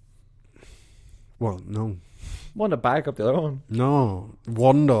 dogs. Well, no. One to back up the other one. No.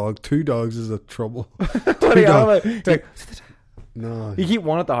 One dog. 2 dogs is a trouble. What are you on about? You're like, No. you keep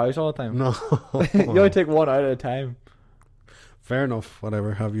one at the house all the time. No. You only take one out at a time. Fair enough.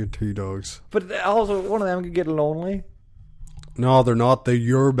 Whatever. Have your 2 dogs. But also, one of them could get lonely. No, they're not. They're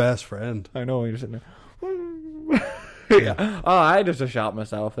your best friend. I know, you're sitting there. Yeah. Oh, I just shot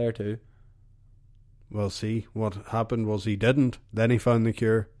myself there too. Well, see, what happened was he didn't. Then he found the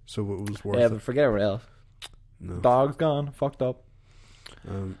cure, so it was worth Yeah, it. but forget everyone else. No. Dog's gone, fucked up.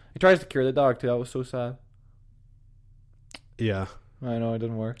 He tries to cure the dog too. That was so sad. Yeah, I know it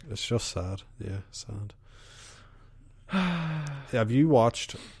didn't work. it's just sad. Yeah, sad. Have you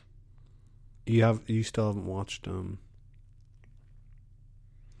watched? You still haven't watched? Good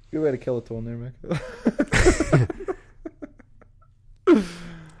way to kill a tone there, Mick.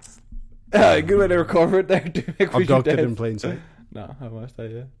 Good way to recover it there to make me Abducted dead. in Plain Sight. No, how must I?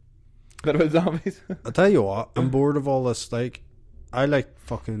 Yeah. But about zombies. I tell you what, I'm bored of all this. Like, I like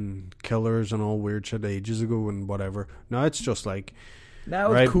fucking killers and all weird shit ages ago and whatever. Now it's just like, Now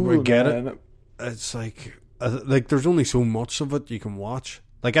it's right, cool. we get man. it. It's like there's only so much of it you can watch.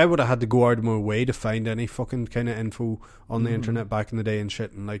 Like, I would have had to go out of my way to find any fucking kind of info on the internet back in the day and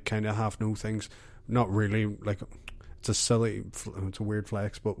shit, and like kind of half know things. Not really. Like, it's a weird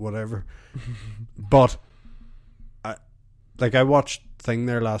flex, but whatever. But I watched Thing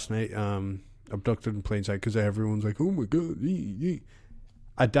there last night, Abducted in Plain Sight, because everyone's like, "Oh my god!"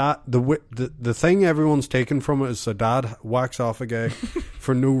 The thing everyone's taken from it is a dad whacks off a guy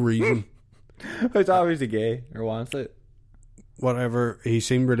for no reason. It's obviously gay or wants it. Whatever. He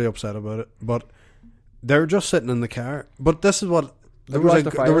seemed really upset about it, but they're just sitting in the car. But this is what there was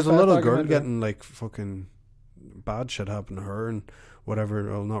a little girl getting like fucking bad shit happen to her and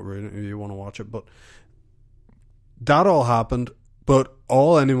whatever. I'll not ruin it if you want to watch it, but that all happened. But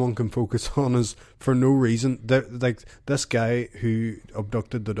all anyone can focus on is, for no reason, like, this guy who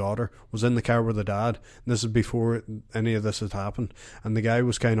abducted the daughter was in the car with the dad, and this is before any of this had happened, and the guy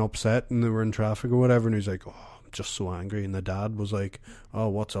was kind of upset, and they were in traffic or whatever, and he's like, "Oh, I'm just so angry," and the dad was like, "Oh,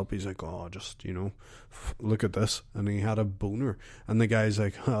 what's up?" He's like, "Oh, just, look at this," and he had a boner, and the guy's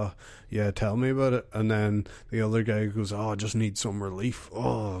like, "Oh, yeah, tell me about it," and then the other guy goes, "Oh, I just need some relief,"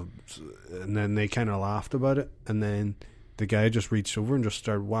 and then they kind of laughed about it, and then the guy just reached over and just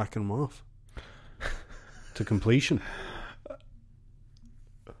started whacking him off to completion.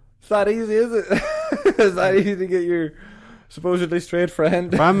 It's not easy, is it? It's not easy to get your supposedly straight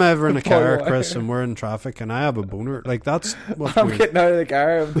friend. If I'm ever in a Pull car, away. Chris, and we're in traffic and I have a boner, like, that's what's I'm weird. getting out of the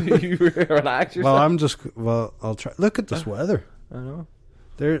car and you relax yourself. I'll try. Look at this weather. I know.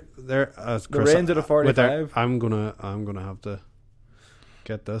 They're The rain's at a 45. I'm gonna have to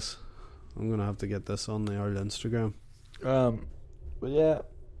get this. I'm gonna have to get this on the old Instagram. But yeah.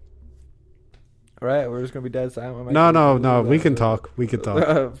 Alright, we're just gonna be dead silent. No. We can talk. We can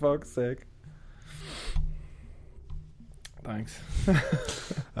talk. Fuck's sake. Thanks.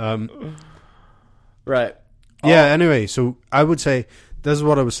 Right. Yeah. Anyway, so I would say this is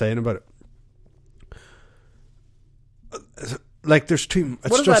what I was saying about it. Like, there's too. It's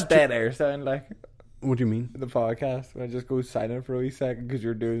What does just that dead air sound like What do you mean? in the podcast? When I just go silent for a wee second because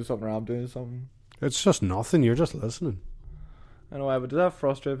you're doing something or I'm doing something. It's just nothing. You're just listening. I know why, but does that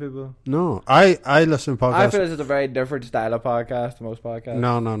frustrate people? No, I listen to podcasts. I feel this is a very different style of podcast to most podcasts.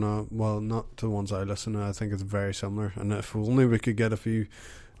 No. Well, not to the ones I listen to. I think it's very similar. And if only we could get if we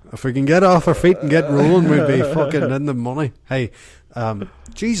can get off our feet and get rolling, we'd be fucking in the money. Hey,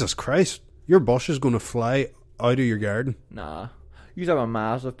 Jesus Christ, your bush is going to fly out of your garden. Nah. You used to have a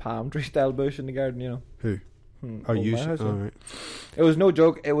massive palm tree style bush in the garden, you know. Who? Oh, you? my house, All right. It was no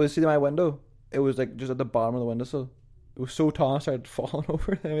joke. It was, see my window? It was like just at the bottom of the windowsill. It was so tall I started falling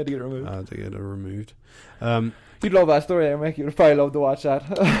over. I had to get it removed. I had to get it removed. You'd love that story, Mick. You'd probably love to watch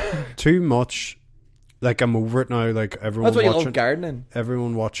that. Too much. Like, I'm over it now. Like, everyone That's why you watching, love gardening.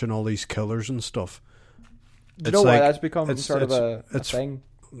 everyone watching all these killers and stuff. Do you know why that's become sort of a it's- thing?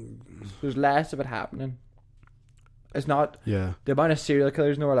 There's less of it happening. It's not Yeah. the amount of serial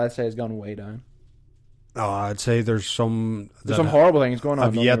killers in the world. I'd say has gone way down. Oh, I'd say there's some There's some horrible things going on.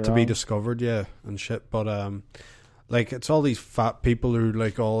 have don't yet get to me be wrong. discovered, yeah, and shit. But like it's all these fat people who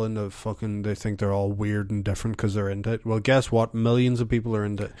like all into fucking. They think they're all weird and different because they're into it. Well, guess what? Millions of people are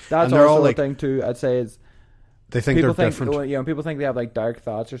into it. That's and they're also all a like thing too. I'd say is they think people they're think different. well, you know, people think they have like dark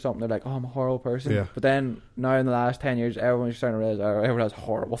thoughts or something. They're like, oh, I'm a horrible person. Yeah. But then now in the last 10 years, everyone's starting to realize, oh, everyone has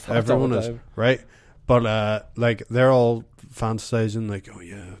horrible thoughts. Everyone all the is time. right, but like they're all fantasizing like, oh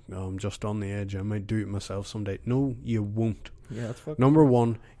yeah, no, I'm just on the edge. I might do it myself someday. No, you won't. Yeah, that's fucking. Number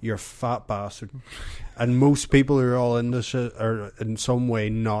one, you're a fat bastard, and most people who are all in this shit are in some way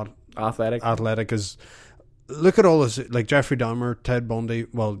not Athletic. athletic. Is look at all this like Jeffrey Dahmer, Ted Bundy.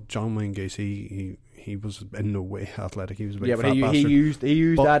 Well, John Wayne Gacy, he was in no way athletic. He was a big Yeah, fat but he bastard.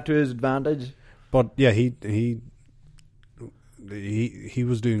 used But- that to his advantage. But yeah, he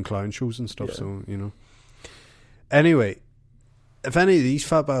was doing clown shows and stuff. Yeah. So you know. Anyway, if any of these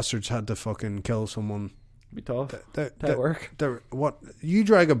fat bastards had to fucking kill someone, Be tough. they're, That work. what you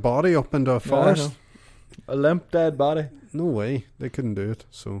drag a body up into a forest? A limp dead body. No way, they couldn't do it.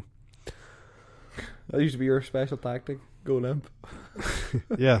 So That used to be your special tactic. Go limp.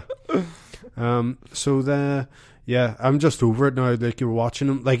 yeah. So yeah, I'm just over it now. Like you're watching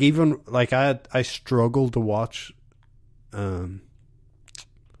them, like even like I struggled to watch,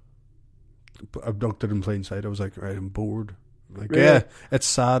 Abducted in Plain Sight. I was like, right, I'm bored. Like, Really? yeah, it's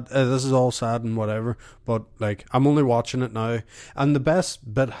sad. This is all sad and whatever. But like, I'm only watching it now, and the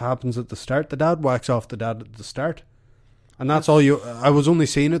best bit happens at the start. The dad whacks off the dad at the start, and that's all you. I was only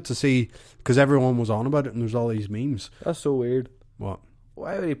seeing it to see because everyone was on about it, and there's all these memes. That's so weird. What?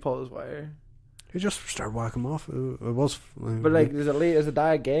 Why would he pull his wire? He just started whacking him off. It was, But like, is a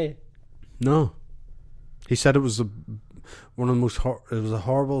dad gay? no. He said it was one of the most. It was the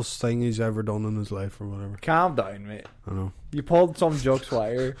horriblest thing he's ever done in his life, or whatever. Calm down, mate. I know. You pulled some joke's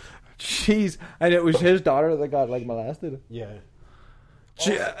wire. Jeez, and it was his daughter that got like molested. Yeah.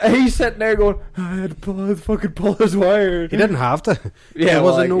 He's sitting there going, I had to pull his wire. He didn't have to. Yeah, there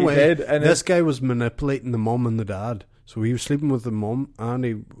well, wasn't like, no he way. did, and This guy was manipulating the mum and the dad. So he was sleeping with the mum, and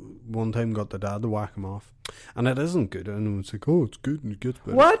he one time got the dad to whack him off. And it isn't good. And it's like, oh, it's good and it gets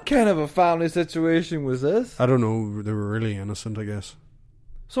better. What kind of a family situation was this? I don't know. They were really innocent, I guess.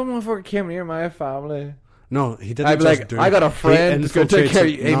 Someone fucking came near my family. No, he didn't I'd be just like, do I it. got a He friend that's going to take care of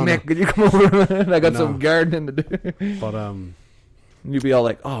you. infiltrates Hey, it. No, Nick, could you come over a minute? I got No. some gardening to do. But And you'd be all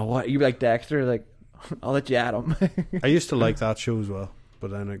like, oh, what? You'd be like Dexter, like, I'll let you at him. I used to like that show as well.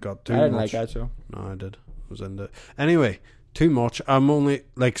 But then it got too I didn't much. like that show. No, I did. I was into it. Anyway, too much. I'm only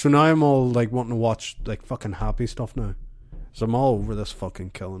like, so now I'm all like wanting to watch like fucking happy stuff now. So I'm all over this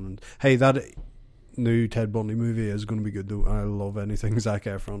fucking killing. And hey, that new Ted Bundy movie is going to be good though. I love anything Zac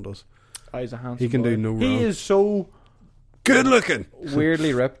Efron does. Oh, he's a handsome He can boy. do no He wrong. is so Good looking.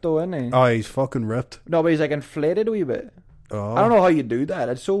 weirdly ripped though, isn't he? Oh, he's fucking ripped. No, but he's like inflated a wee bit. Oh, I don't know how you do that.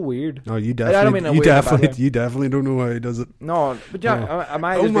 It's so weird. Oh, you I don't mean definitely, that weird in a bad way. you definitely don't know how he does it. No, but yeah, Oh. am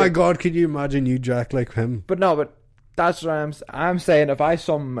I? Oh just my being- god, could you imagine you jack like him? But no, but that's what I'm saying. If I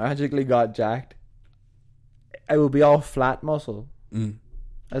some magically got jacked, it would be all flat muscle,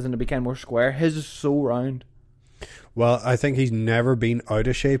 as in it became more square. His is so round. Well, I think he's never been out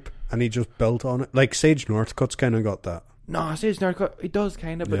of shape, and he just built on it. Like Sage Northcutt's kind of got that. No, I say it's not. He does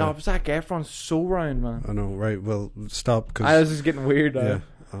kind of, but Yeah. no, Zac Efron's so round, man. I know, right? Well, stop. I Because this is getting weird. yeah,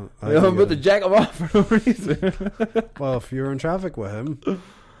 I'm about to jack him off for no reason. well, if you're in traffic with him,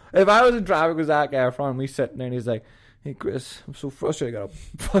 If I was in traffic with Zac Efron, we sitting there and he's like, "Hey Chris, I'm so frustrated. I got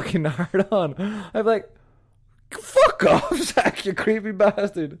a fucking hard on." I'm like, "Fuck off, Zac, you creepy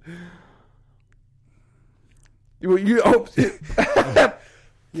bastard." You you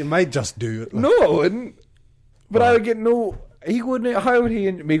might just do it. Like, no, I wouldn't. But I Well. would get no. He wouldn't. How would he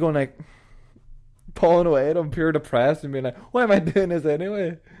and me going like pulling away at him, pure depressed, and being like, "Why am I doing this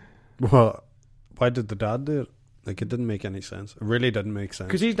anyway?" Well, why did the dad do it? Like, it didn't make any sense. It really didn't make sense.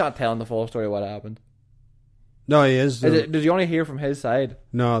 Because he's not telling the full story of what happened. No, he is. Does he only hear from his side?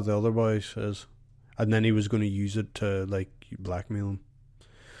 No, the other boy says, and then he was going to use it to like blackmail him.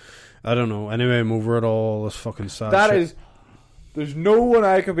 I don't know. Anyway, I'm over it all. This fucking sad. That shit. is. There's no one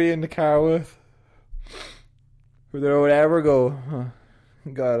I could be in the car with who there would ever go, huh,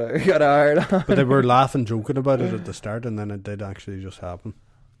 got a hard on. But they were laughing, joking about it at the start, and then it did actually just happen.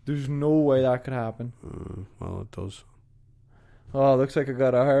 There's no way that could happen. Well, it does. Oh, looks like I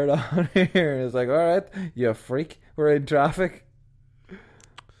got a hard on here. And it's like, all right, you freak. We're in traffic,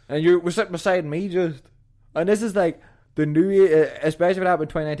 and we're sitting beside me just. And this is like the new, especially if it happened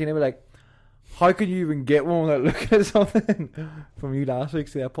in 2019. They were like, how could you even get one without looking at something from you last week?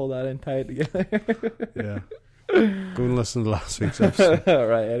 See, I pulled that in tight together. Yeah. Go and listen to last week's episode.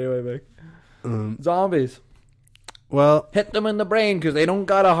 Right. Anyway, Mick. Zombies. Well, Hit them in the brain because they don't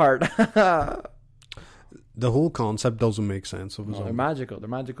got a heart. the whole concept doesn't make sense of a No, they're zombie. magical. They're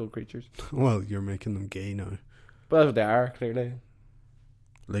magical creatures. Well, you're making them gay now. But that's what they are, clearly.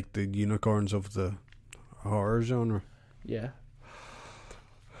 Like the unicorns of the horror genre. Yeah.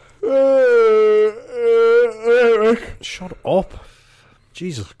 Shut up.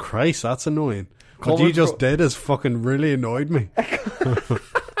 Jesus Christ, that's annoying. What Coming you just fro- did is fucking really annoyed me.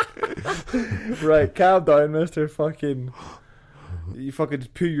 Right, calm down, mister. Fucking. You fucking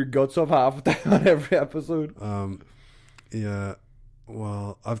just poo your guts up half the time on every episode. Yeah.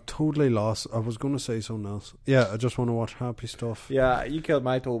 Well, I've totally lost. I was going to say something else. Yeah, I just want to watch happy stuff. Yeah, you killed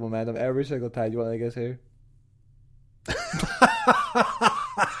my total momentum every single time you want to get here.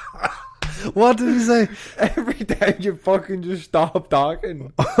 What did he say? Every time you fucking just stop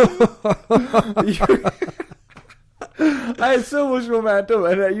talking. I had so much momentum,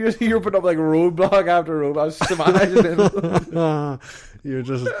 and you were putting up like roadblock after roadblock. I was smashing it. You're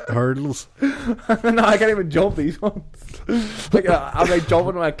just hurdles. No, I can't even jump these ones. Like I'm like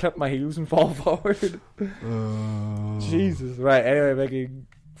jumping when I clip my heels and fall forward. Jesus. Right. Anyway, Becky,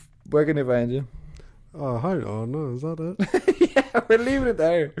 where can they find you? Oh, hold on. No, is that it? Yeah, we're leaving it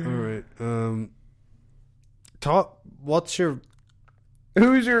there. All right. What's your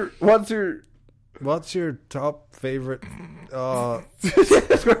What's your top favorite? where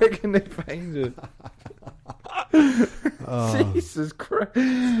can they find you? Jesus Christ.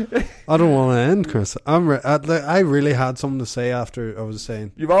 I don't want to end, Chris. I really had something to say after I was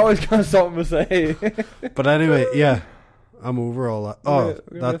saying. You've always got something to say. But anyway, yeah, I'm over all that. Oh,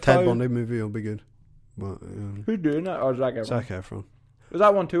 We're gonna that Ted find- Bundy movie will be good. But Who's doing that? Or Zac Efron? Zac Efron. Was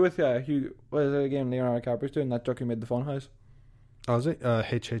that one too with Hugh? What is it again? Leonardo DiCaprio's doing that. Jockey made the Funhouse. Oh, is it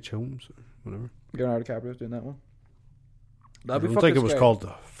H.H. Holmes? Or whatever. Leonardo DiCaprio's doing that one. I That'd be don't fucking think it was scary. called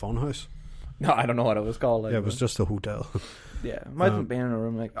the Funhouse. No, I don't know what it was called. Like, Yeah, it was just a hotel. Yeah, imagine being in a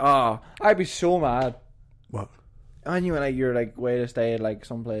room like, I'd be so mad. What? And you like you're like way to stay at like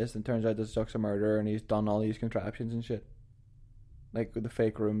someplace, and turns out this Chuck's a murderer, and he's done all these contraptions and shit, like with the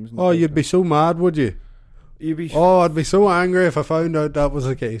fake rooms. And Oh, you'd be so mad, would you? You'd be. Oh, I'd be so angry if I found out that was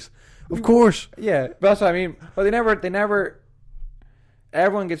the case. Of course. Yeah, but that's what I mean. But they never.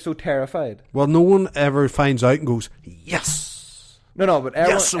 Everyone gets so terrified. Well, no one ever finds out and goes, yes. No, but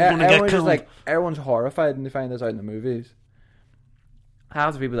everyone, Yes, I'm gonna get everyone's just killed. like everyone's horrified when they find this out in the movies.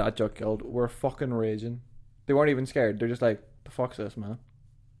 Half the people that Chuck killed were fucking raging. They weren't even scared. They're just like, the fuck's this, man?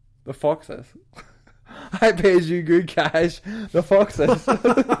 The fuck's this? I paid you good cash. The fuck's this?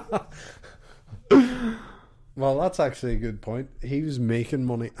 Well, that's actually a good point. He was making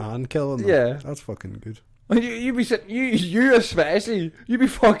money and killing them. Yeah. That's fucking good. You be sitting, you especially, you be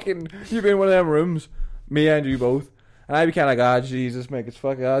in one of them rooms, me and you both, and I'd be kind of like, Jesus, make it's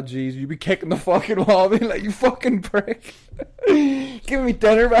fucking, jeez, you be kicking the fucking wall, being like, you fucking prick, give me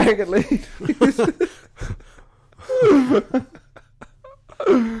dinner back at least.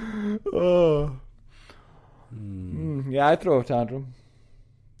 Oh, yeah, I'd throw a tantrum,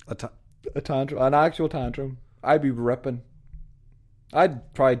 an actual tantrum. I'd be ripping.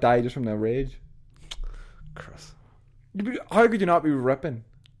 I'd probably die just from the rage. Chris. How could you not be ripping?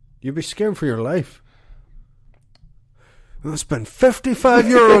 You'd be scared for your life. I'll spend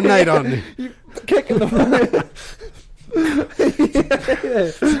 €55 a night on you. You kicking the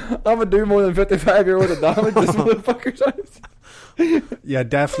I'm gonna do more than 55 year old damage this motherfucker's house. Yeah,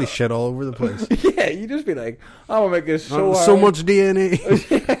 definitely shit all over the place. Yeah, you just be like, I'm gonna make this so So hard. much DNA.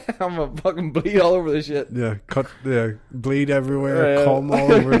 I'm gonna fucking bleed all over this shit. Yeah, bleed everywhere, Yeah. cum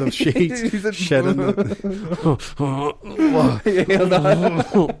all over the sheets, He's a- shit in the...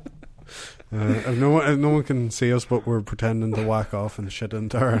 Yeah, no. if no one can see us, but we're pretending to whack off and shit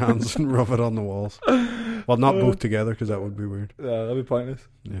into our hands and rub it on the walls. Well, not both together, because that would be weird. Yeah, that'd be pointless.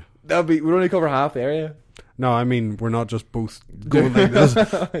 Yeah. We'd only cover half the area. No, I mean, we're not just both going like this,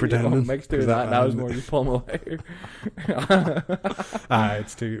 pretending. Mike's doing that now. Is more just pull them away.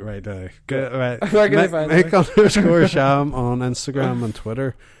 It's too right. Get right. Where can I find Make you? _ Sham on Instagram and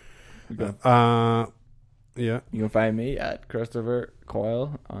Twitter. Yeah. You can find me at Christopher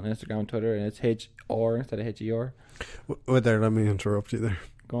Coyle on Instagram and Twitter, and it's HR instead of HER. Wait there, let me interrupt you there.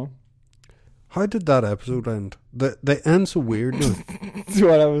 Go on. How did that episode end? They end so weird now.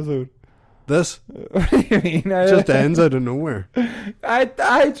 What episode? This What do you mean? just ends out of nowhere. I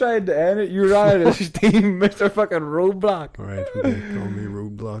tried to end it. You were on it, Steam, Mr. fucking Roadblock. Alright, okay, call me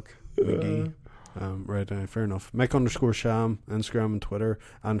Roadblock. McGee. Right, fair enough. Make _ Sham, Instagram and Twitter,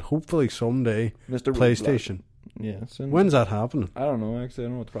 and hopefully someday Mr. PlayStation. Yeah. Soon. When's that happening? I don't know. Actually, I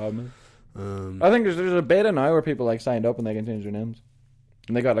don't know what the problem is. I think there's a beta now where people like signed up and they can change their names,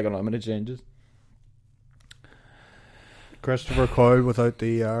 and they got like unlimited changes. Christopher Coyle without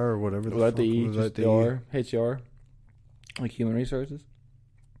the ER or whatever. Without the E, without just the R, HR, like human resources.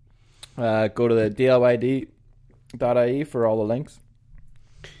 Go to the dlyd.ie for all the links.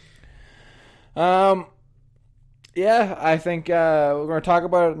 Yeah, I think we're gonna talk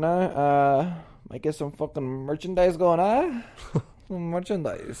about it now. Might get some fucking merchandise going on. Some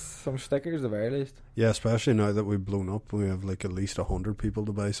merchandise, some stickers at the very least. Yeah, especially now that we've blown up, we have like at least 100 people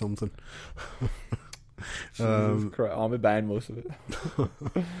to buy something. I'll be buying most of it.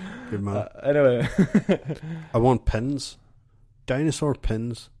 Good man. Anyway, I want pins, dinosaur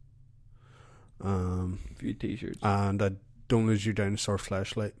pins. a few t-shirts. And a Don't Lose Your Dinosaur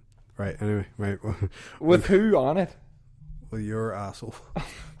flashlight. Right. Anyway, right. With who on it? With your asshole.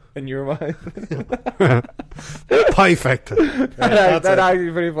 In your mind. Perfect. Right, That's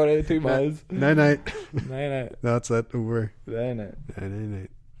actually pretty funny. 2 miles. Night night. Night night. That's it. Over. Night night. Night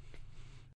night.